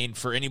 I mean,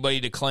 for anybody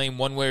to claim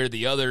one way or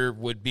the other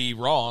would be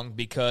wrong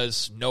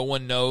because no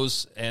one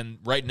knows, and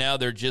right now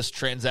they're just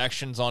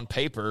transactions on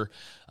paper.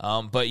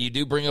 But you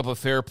do bring up a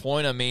fair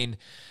point. I mean,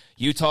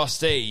 Utah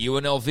State,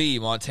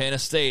 UNLV, Montana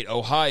State,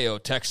 Ohio,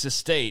 Texas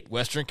State,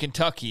 Western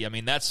Kentucky. I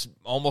mean, that's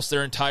almost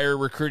their entire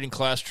recruiting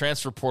class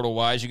transfer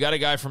portal-wise. You got a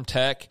guy from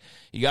Tech.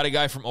 You got a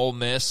guy from Ole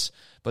Miss.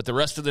 But the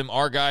rest of them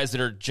are guys that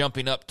are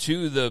jumping up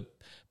to the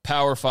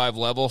Power 5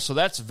 level. So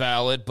that's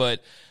valid.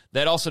 But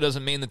that also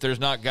doesn't mean that there's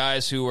not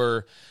guys who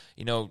are,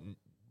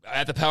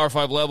 at the Power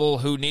 5 level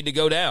who need to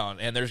go down.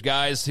 And there's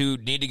guys who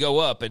need to go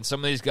up. And some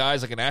of these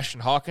guys, like an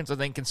Ashton Hawkins, I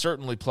think can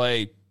certainly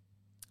play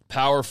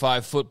Power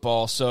 5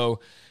 football.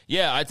 So,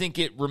 yeah, I think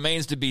it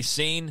remains to be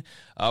seen.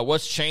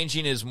 What's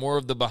changing is more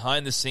of the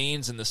behind the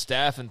scenes and the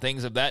staff and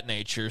things of that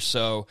nature.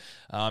 So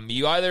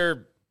you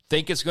either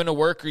think it's going to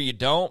work or you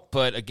don't.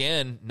 But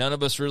again, none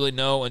of us really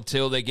know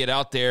until they get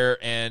out there.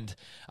 And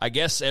I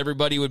guess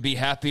everybody would be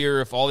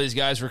happier if all these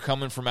guys were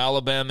coming from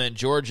Alabama and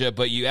Georgia.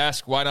 But you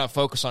ask, why not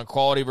focus on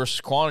quality versus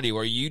quantity?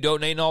 Were you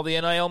donating all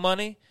the NIL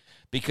money?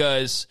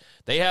 Because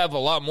they have a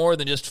lot more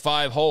than just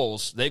 5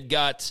 holes. They've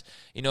got,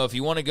 if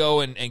you want to go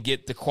and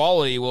get the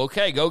quality, well,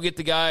 okay, go get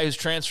the guy who's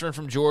transferring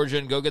from Georgia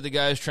and go get the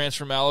guy who's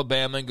transferring from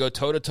Alabama and go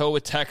toe-to-toe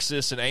with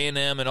Texas and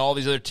A&M and all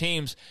these other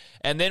teams.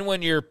 And then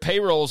when your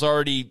payroll's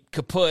already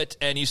kaput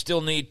and you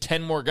still need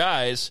 10 more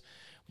guys,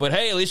 but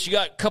hey, at least you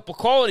got a couple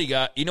quality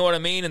guys. You know what I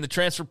mean? In the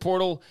transfer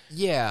portal.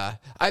 Yeah,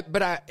 I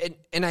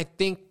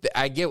think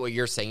I get what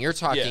you're saying. You're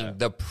talking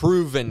the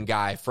proven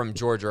guy from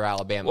Georgia or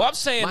Alabama. Well, I'm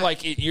saying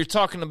you're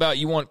talking about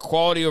you want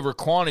quality over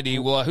quantity.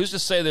 Well, who's to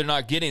say they're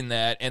not getting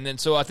that? And then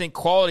so I think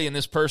quality in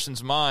this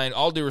person's mind,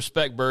 all due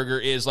respect, Berger,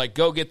 is like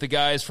go get the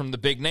guys from the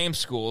big name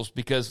schools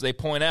because they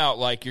point out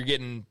like you're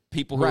getting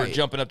people who are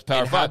jumping up to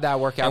Power 5. How'd that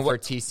work out for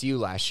TCU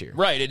last year?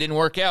 Right, it didn't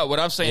work out. What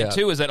I'm saying,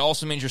 too, is that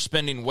also means you're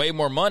spending way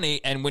more money,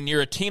 and when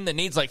you're a team that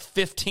needs like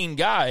 15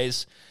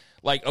 guys,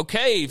 like,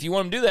 okay, if you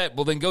want to do that,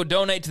 well, then go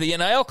donate to the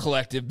NIL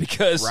collective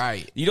because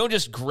you don't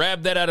just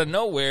grab that out of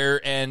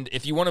nowhere, and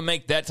if you want to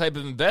make that type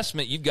of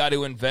investment, you've got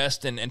to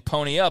invest and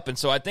pony up. And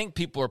so I think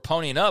people are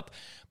ponying up,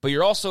 but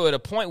you're also at a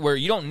point where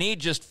you don't need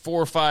just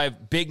 4 or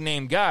 5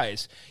 big-name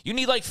guys. You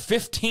need like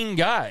 15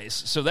 guys.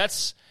 So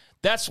that's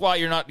why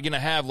you're not going to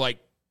have like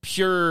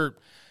pure,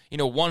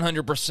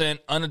 100%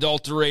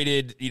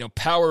 unadulterated,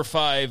 Power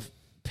 5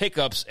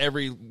 pickups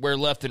everywhere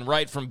left and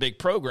right from big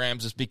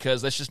programs, is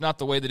because that's just not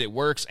the way that it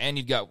works, and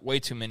you've got way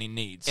too many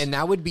needs. And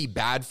that would be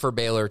bad for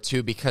Baylor,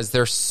 too, because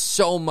there's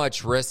so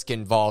much risk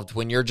involved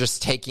when you're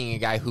just taking a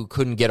guy who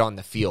couldn't get on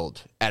the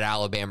field at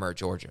Alabama or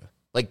Georgia.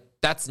 Like,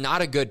 that's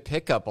not a good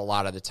pickup a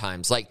lot of the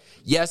times. Like,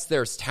 yes,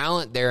 there's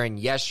talent there, and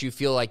yes, you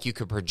feel like you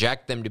could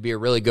project them to be a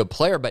really good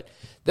player, but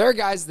there are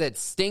guys that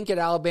stink at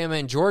Alabama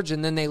and Georgia,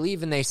 and then they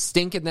leave and they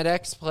stink in the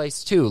next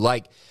place, too.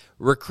 Like,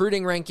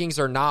 recruiting rankings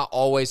are not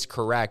always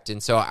correct.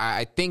 And so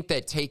I think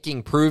that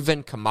taking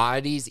proven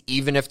commodities,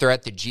 even if they're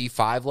at the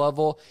G5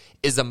 level,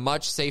 is a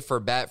much safer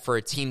bet for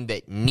a team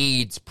that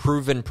needs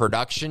proven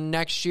production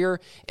next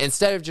year,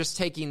 instead of just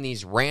taking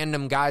these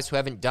random guys who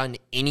haven't done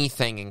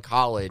anything in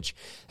college.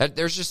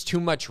 There's just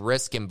too much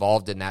risk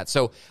involved in that.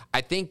 So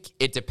I think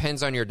it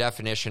depends on your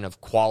definition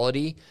of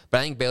quality, but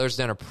I think Baylor's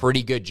done a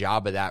pretty good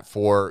job of that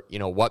for,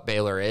 what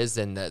Baylor is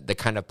and the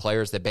kind of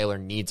players that Baylor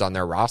needs on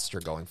their roster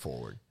going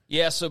forward.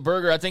 Yeah, so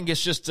Berger, I think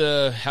it's just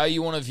how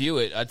you want to view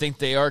it. I think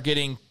they are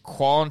getting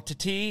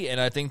quantity,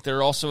 and I think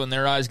they're also, in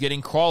their eyes,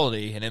 getting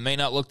quality. And it may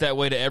not look that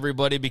way to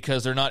everybody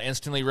because they're not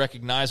instantly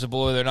recognizable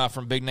or they're not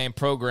from big-name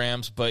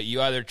programs, but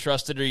you either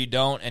trust it or you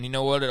don't. And you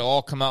know what? It'll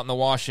all come out in the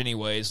wash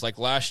anyways. Like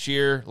last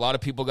year, a lot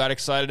of people got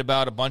excited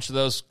about a bunch of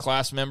those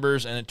class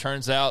members, and it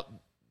turns out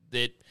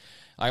that,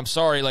 I'm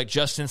sorry, like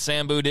Justin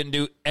Sambu didn't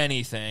do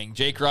anything.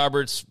 Jake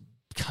Roberts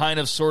kind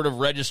of sort of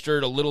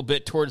registered a little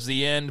bit towards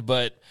the end,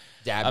 but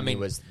Dabney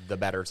was the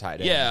better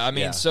tight end.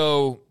 Yeah,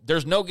 so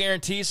there's no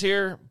guarantees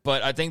here,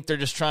 but I think they're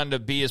just trying to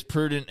be as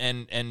prudent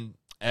and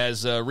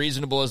as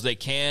reasonable as they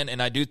can,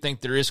 and I do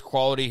think there is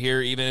quality here,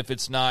 even if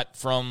it's not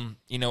from,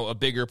 a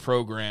bigger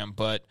program.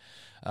 But,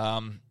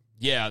 a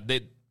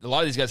lot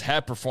of these guys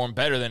have performed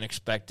better than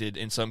expected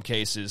in some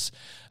cases.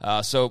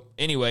 So,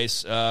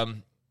 anyways,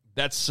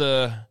 that's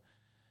from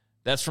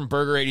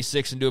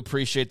Burger86, and do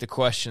appreciate the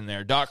question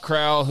there. Doc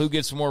Crowell, who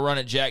gets more run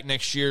at Jack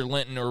next year,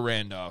 Linton or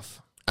Randolph?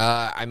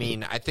 I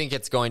think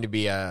it's going to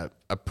be a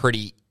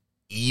pretty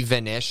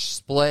even-ish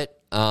split,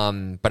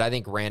 but I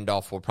think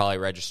Randolph will probably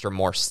register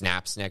more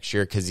snaps next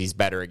year because he's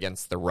better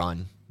against the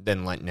run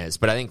than Linton is.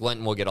 But I think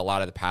Linton will get a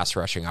lot of the pass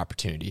rushing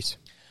opportunities.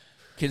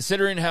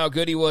 Considering how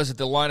good he was at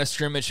the line of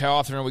scrimmage, how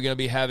often are we going to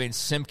be having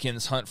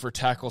Simpkins hunt for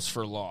tackles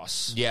for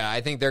loss? Yeah,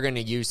 I think they're going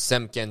to use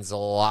Simpkins a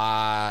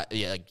lot,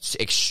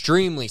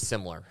 extremely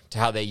similar to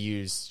how they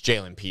use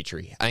Jalen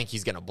Petrie. I think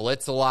he's going to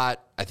blitz a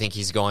lot. I think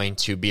he's going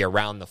to be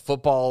around the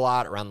football a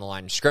lot, around the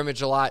line of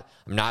scrimmage a lot.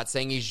 I'm not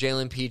saying he's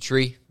Jalen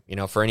Petrie,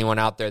 for anyone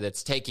out there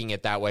that's taking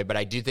it that way, but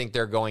I do think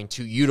they're going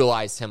to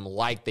utilize him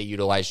like they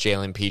utilize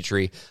Jalen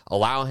Petrie,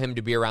 allow him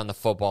to be around the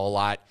football a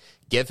lot,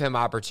 give him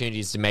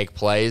opportunities to make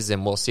plays,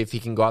 and we'll see if he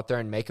can go out there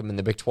and make them in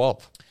the Big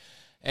 12.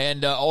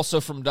 And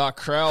also from Doc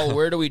Crowell,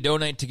 where do we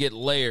donate to get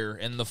Lair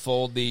in the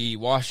fold, the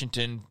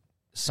Washington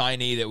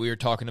signee that we were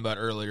talking about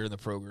earlier in the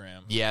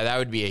program? Yeah, that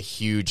would be a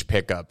huge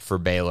pickup for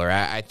Baylor.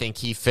 I think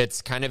he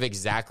fits kind of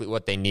exactly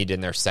what they need in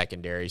their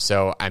secondary.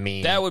 So,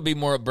 that would be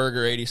more of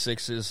Burger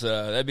 86's,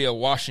 that'd be a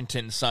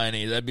Washington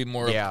signee. That'd be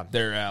more of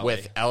their alley.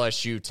 With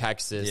LSU,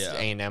 Texas,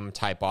 A&M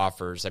type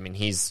offers.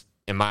 He's,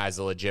 in my eyes,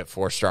 a legit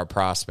 4-star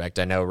prospect.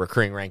 I know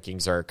recruiting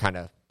rankings are kind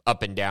of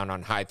up and down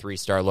on high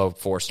 3-star, low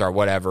 4-star,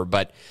 whatever.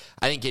 But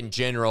I think in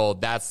general,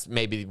 that's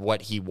maybe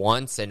what he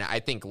wants. And I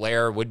think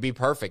Lair would be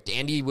perfect.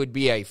 Andy would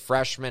be a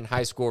freshman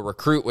high school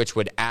recruit, which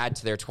would add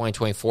to their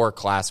 2024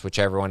 class, which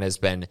everyone has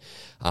been,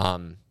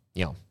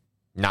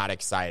 not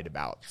excited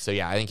about. So,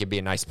 yeah, I think it'd be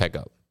a nice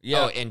pickup.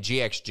 Yeah. Oh, and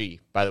GXG,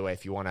 by the way,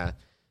 if you want to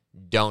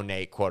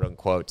donate, quote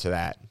unquote, to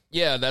that.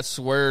 Yeah, that's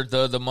where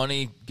the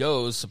money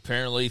goes,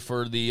 apparently,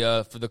 for the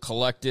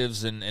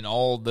collectives and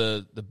all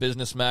the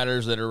business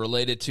matters that are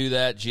related to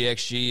that.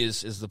 GXG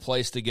is the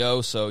place to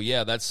go. So,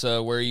 yeah, that's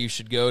where you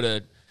should go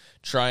to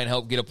try and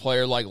help get a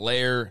player like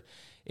Lair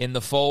in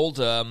the fold.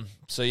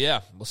 So, yeah,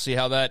 we'll see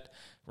how that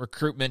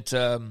recruitment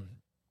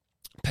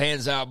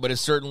pans out, but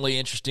it's certainly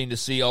interesting to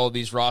see all of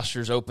these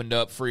rosters opened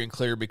up free and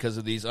clear because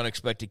of these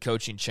unexpected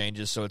coaching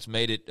changes. So it's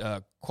made it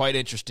quite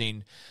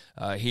interesting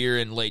here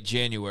in late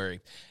January.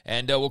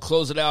 And we'll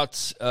close it out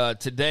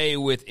today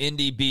with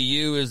Indy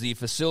BU. Is the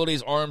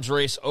facilities arms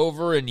race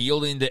over and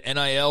yielding to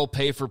NIL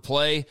pay for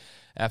play?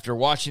 After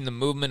watching the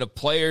movement of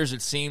players,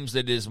 it seems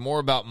that it is more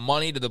about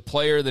money to the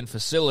player than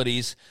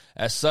facilities.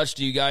 As such,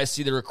 do you guys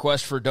see the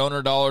request for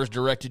donor dollars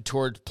directed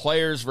towards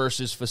players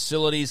versus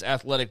facilities,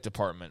 athletic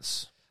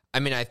departments?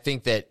 I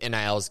think that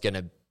NIL is going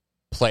to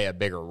play a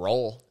bigger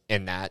role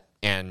in that.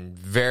 and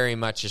very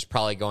much is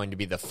probably going to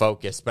be the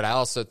focus. But I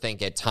also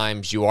think at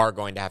times you are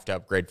going to have to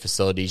upgrade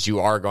facilities. You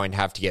are going to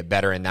have to get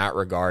better in that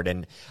regard.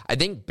 And I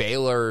think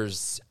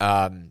Baylor's,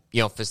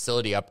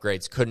 facility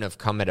upgrades couldn't have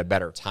come at a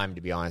better time,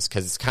 to be honest,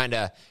 because it's kind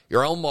of,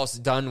 you're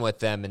almost done with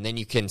them, and then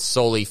you can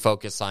solely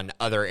focus on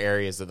other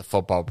areas of the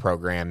football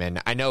program.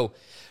 And I know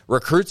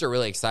recruits are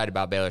really excited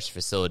about Baylor's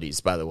facilities,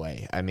 by the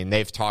way. I mean,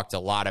 they've talked a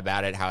lot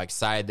about it, how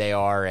excited they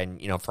are.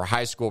 And, for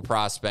high school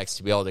prospects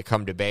to be able to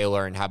come to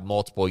Baylor and have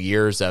multiple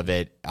years of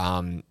it,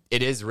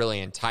 it is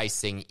really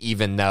enticing,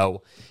 even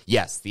though,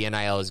 yes, the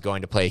NIL is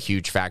going to play a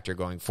huge factor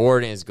going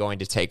forward and is going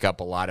to take up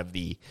a lot of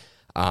the,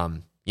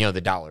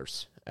 the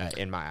dollars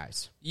in my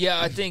eyes. Yeah,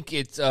 I think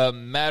it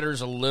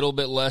matters a little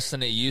bit less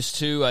than it used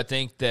to. I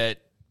think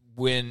that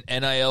when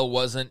NIL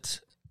wasn't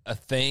a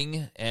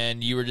thing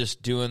and you were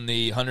just doing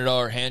the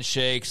 $100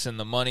 handshakes and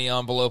the money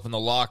envelope in the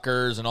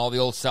lockers and all the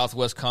old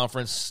Southwest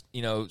Conference,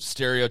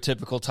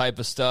 stereotypical type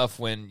of stuff,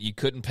 when you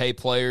couldn't pay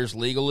players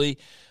legally,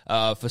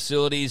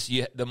 facilities,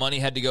 the money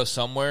had to go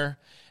somewhere,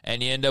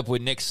 and you end up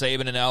with Nick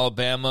Saban in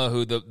Alabama,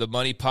 who the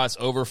money pot's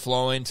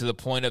overflowing to the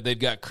point of they've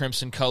got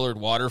crimson-colored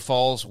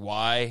waterfalls.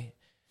 Why?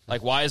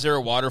 Like, why is there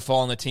a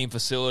waterfall in the team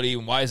facility,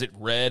 and why is it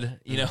red?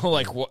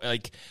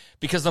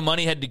 Because the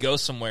money had to go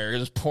somewhere. It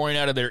was pouring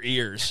out of their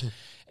ears.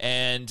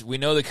 And we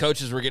know the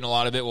coaches were getting a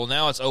lot of it. Well,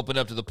 now it's opened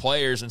up to the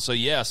players, and so,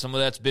 yeah, some of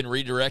that's been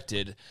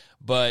redirected.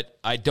 But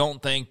I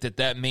don't think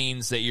that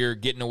means that you're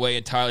getting away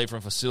entirely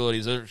from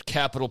facilities. Those are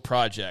capital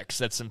projects.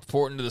 That's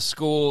important to the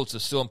school.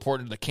 It's still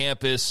important to the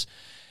campus.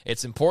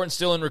 It's important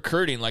still in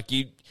recruiting. Like,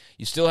 you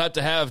still have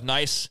to have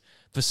nice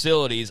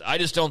facilities. I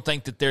just don't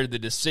think that they're the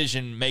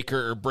decision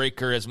maker or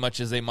breaker as much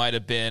as they might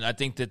have been. I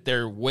think that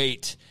their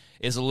weight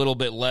is a little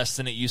bit less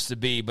than it used to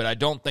be, but I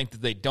don't think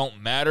that they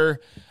don't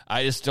matter.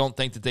 I just don't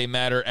think that they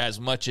matter as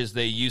much as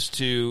they used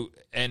to,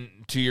 and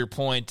to your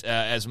point,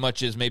 as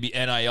much as maybe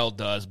NIL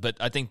does. But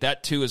I think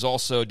that, too, is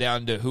also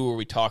down to who are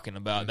we talking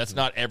about. Mm-hmm. That's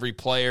not every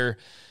player.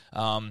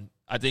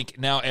 I think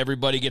now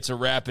everybody gets a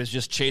rap as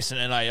just chasing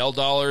NIL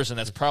dollars, and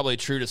that's probably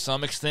true to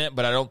some extent,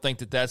 but I don't think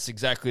that that's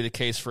exactly the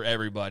case for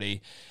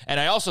everybody. And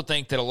I also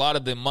think that a lot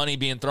of the money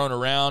being thrown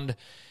around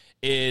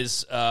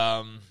is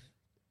I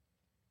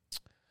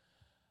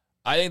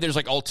think there's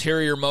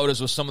ulterior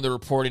motives with some of the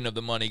reporting of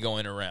the money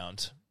going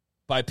around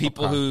by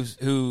people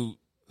who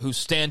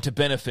stand to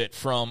benefit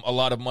from a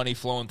lot of money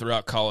flowing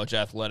throughout college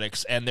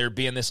athletics, and there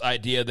being this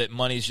idea that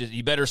money's just,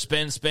 you better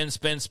spend. I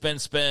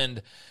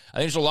think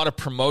there's a lot of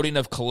promoting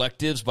of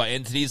collectives by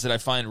entities that I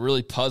find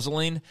really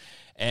puzzling,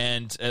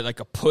 and a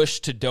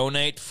push to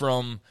donate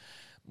from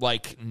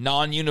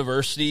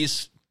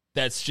non-universities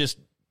that's just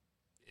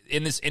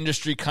in this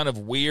industry kind of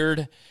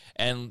weird.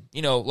 And,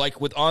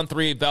 with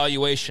on-3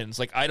 evaluations,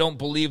 I don't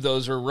believe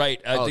those are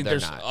right. I think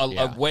there's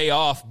a way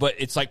off, but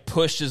it's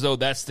pushed as though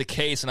that's the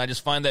case. And I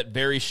just find that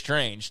very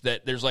strange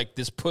that there's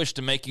this push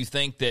to make you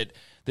think that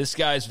this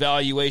guy's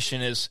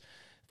valuation is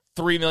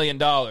 $3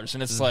 million.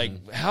 And it's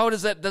how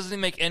does that, doesn't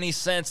make any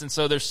sense. And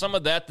so there's some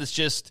of that that's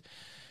just,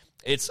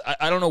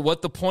 I don't know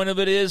what the point of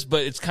it is,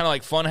 but it's kind of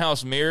like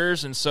funhouse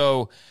mirrors. And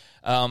so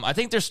I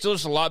think there's still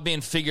just a lot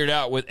being figured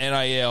out with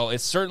NIL.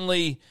 It's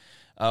certainly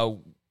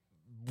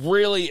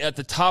really at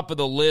the top of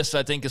the list,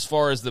 I think, as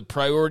far as the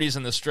priorities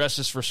and the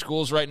stresses for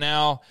schools right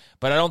now,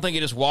 but I don't think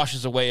it just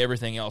washes away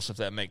everything else, if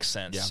that makes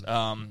sense.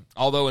 Yeah.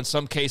 Although in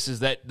some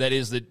cases that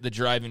is the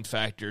driving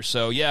factor.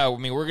 So, yeah, I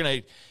mean, we're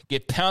going to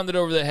get pounded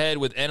over the head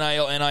with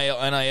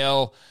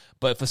NIL,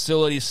 but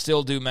facilities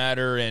still do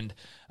matter, and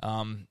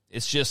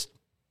it's just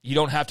you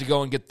don't have to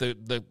go and get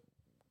the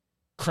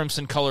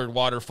crimson-colored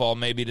waterfall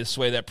maybe to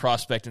sway that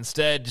prospect.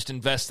 Instead, just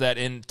invest that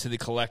into the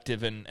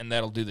collective, and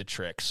that'll do the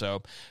trick.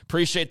 So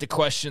appreciate the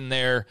question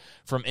there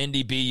from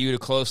NDBU to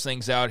close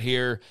things out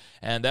here,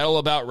 and that'll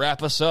about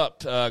wrap us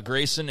up.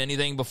 Grayson,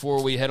 anything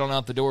before we head on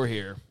out the door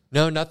here?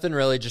 No, nothing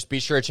really. Just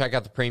be sure to check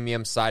out the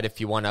premium site if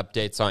you want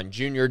updates on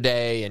Junior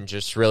Day and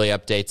just really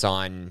updates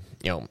on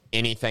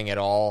anything at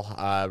all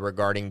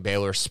regarding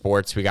Baylor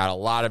sports. We got a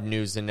lot of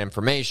news and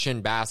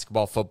information,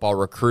 basketball, football,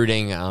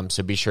 recruiting,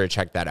 so be sure to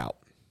check that out.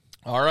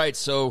 All right,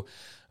 so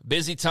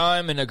busy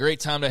time and a great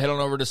time to head on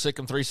over to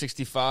Sikkim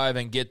 365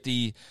 and get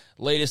the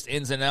latest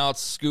ins and outs,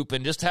 scoop,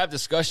 and just have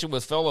discussion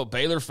with fellow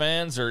Baylor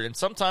fans and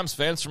sometimes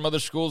fans from other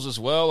schools as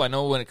well. I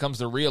know when it comes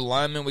to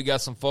realignment, we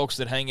got some folks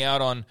that hang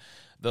out on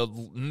the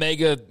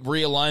mega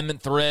realignment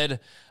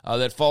thread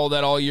that follow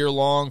that all year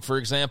long, for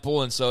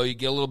example, and so you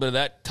get a little bit of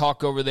that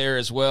talk over there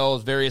as well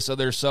as various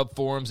other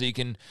sub-forums that you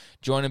can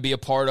join and be a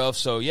part of.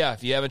 So, yeah,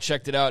 if you haven't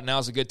checked it out,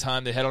 now's a good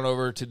time to head on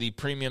over to the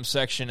premium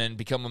section and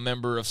become a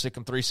member of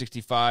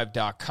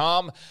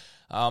Sikkim365.com.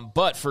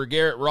 But for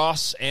Garrett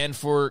Ross and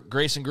for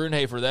Grayson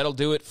Grundhoefer, that'll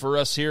do it for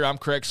us here. I'm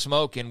Craig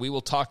Smoak, and we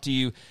will talk to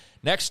you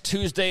next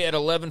Tuesday at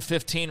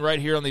 11:15 right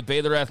here on the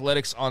Baylor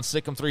Athletics on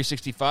Sikkim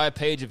 365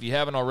 page. If you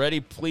haven't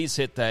already, please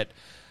hit that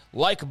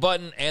like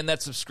button and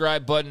that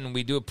subscribe button.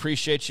 We do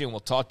appreciate you, and we'll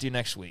talk to you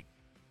next week.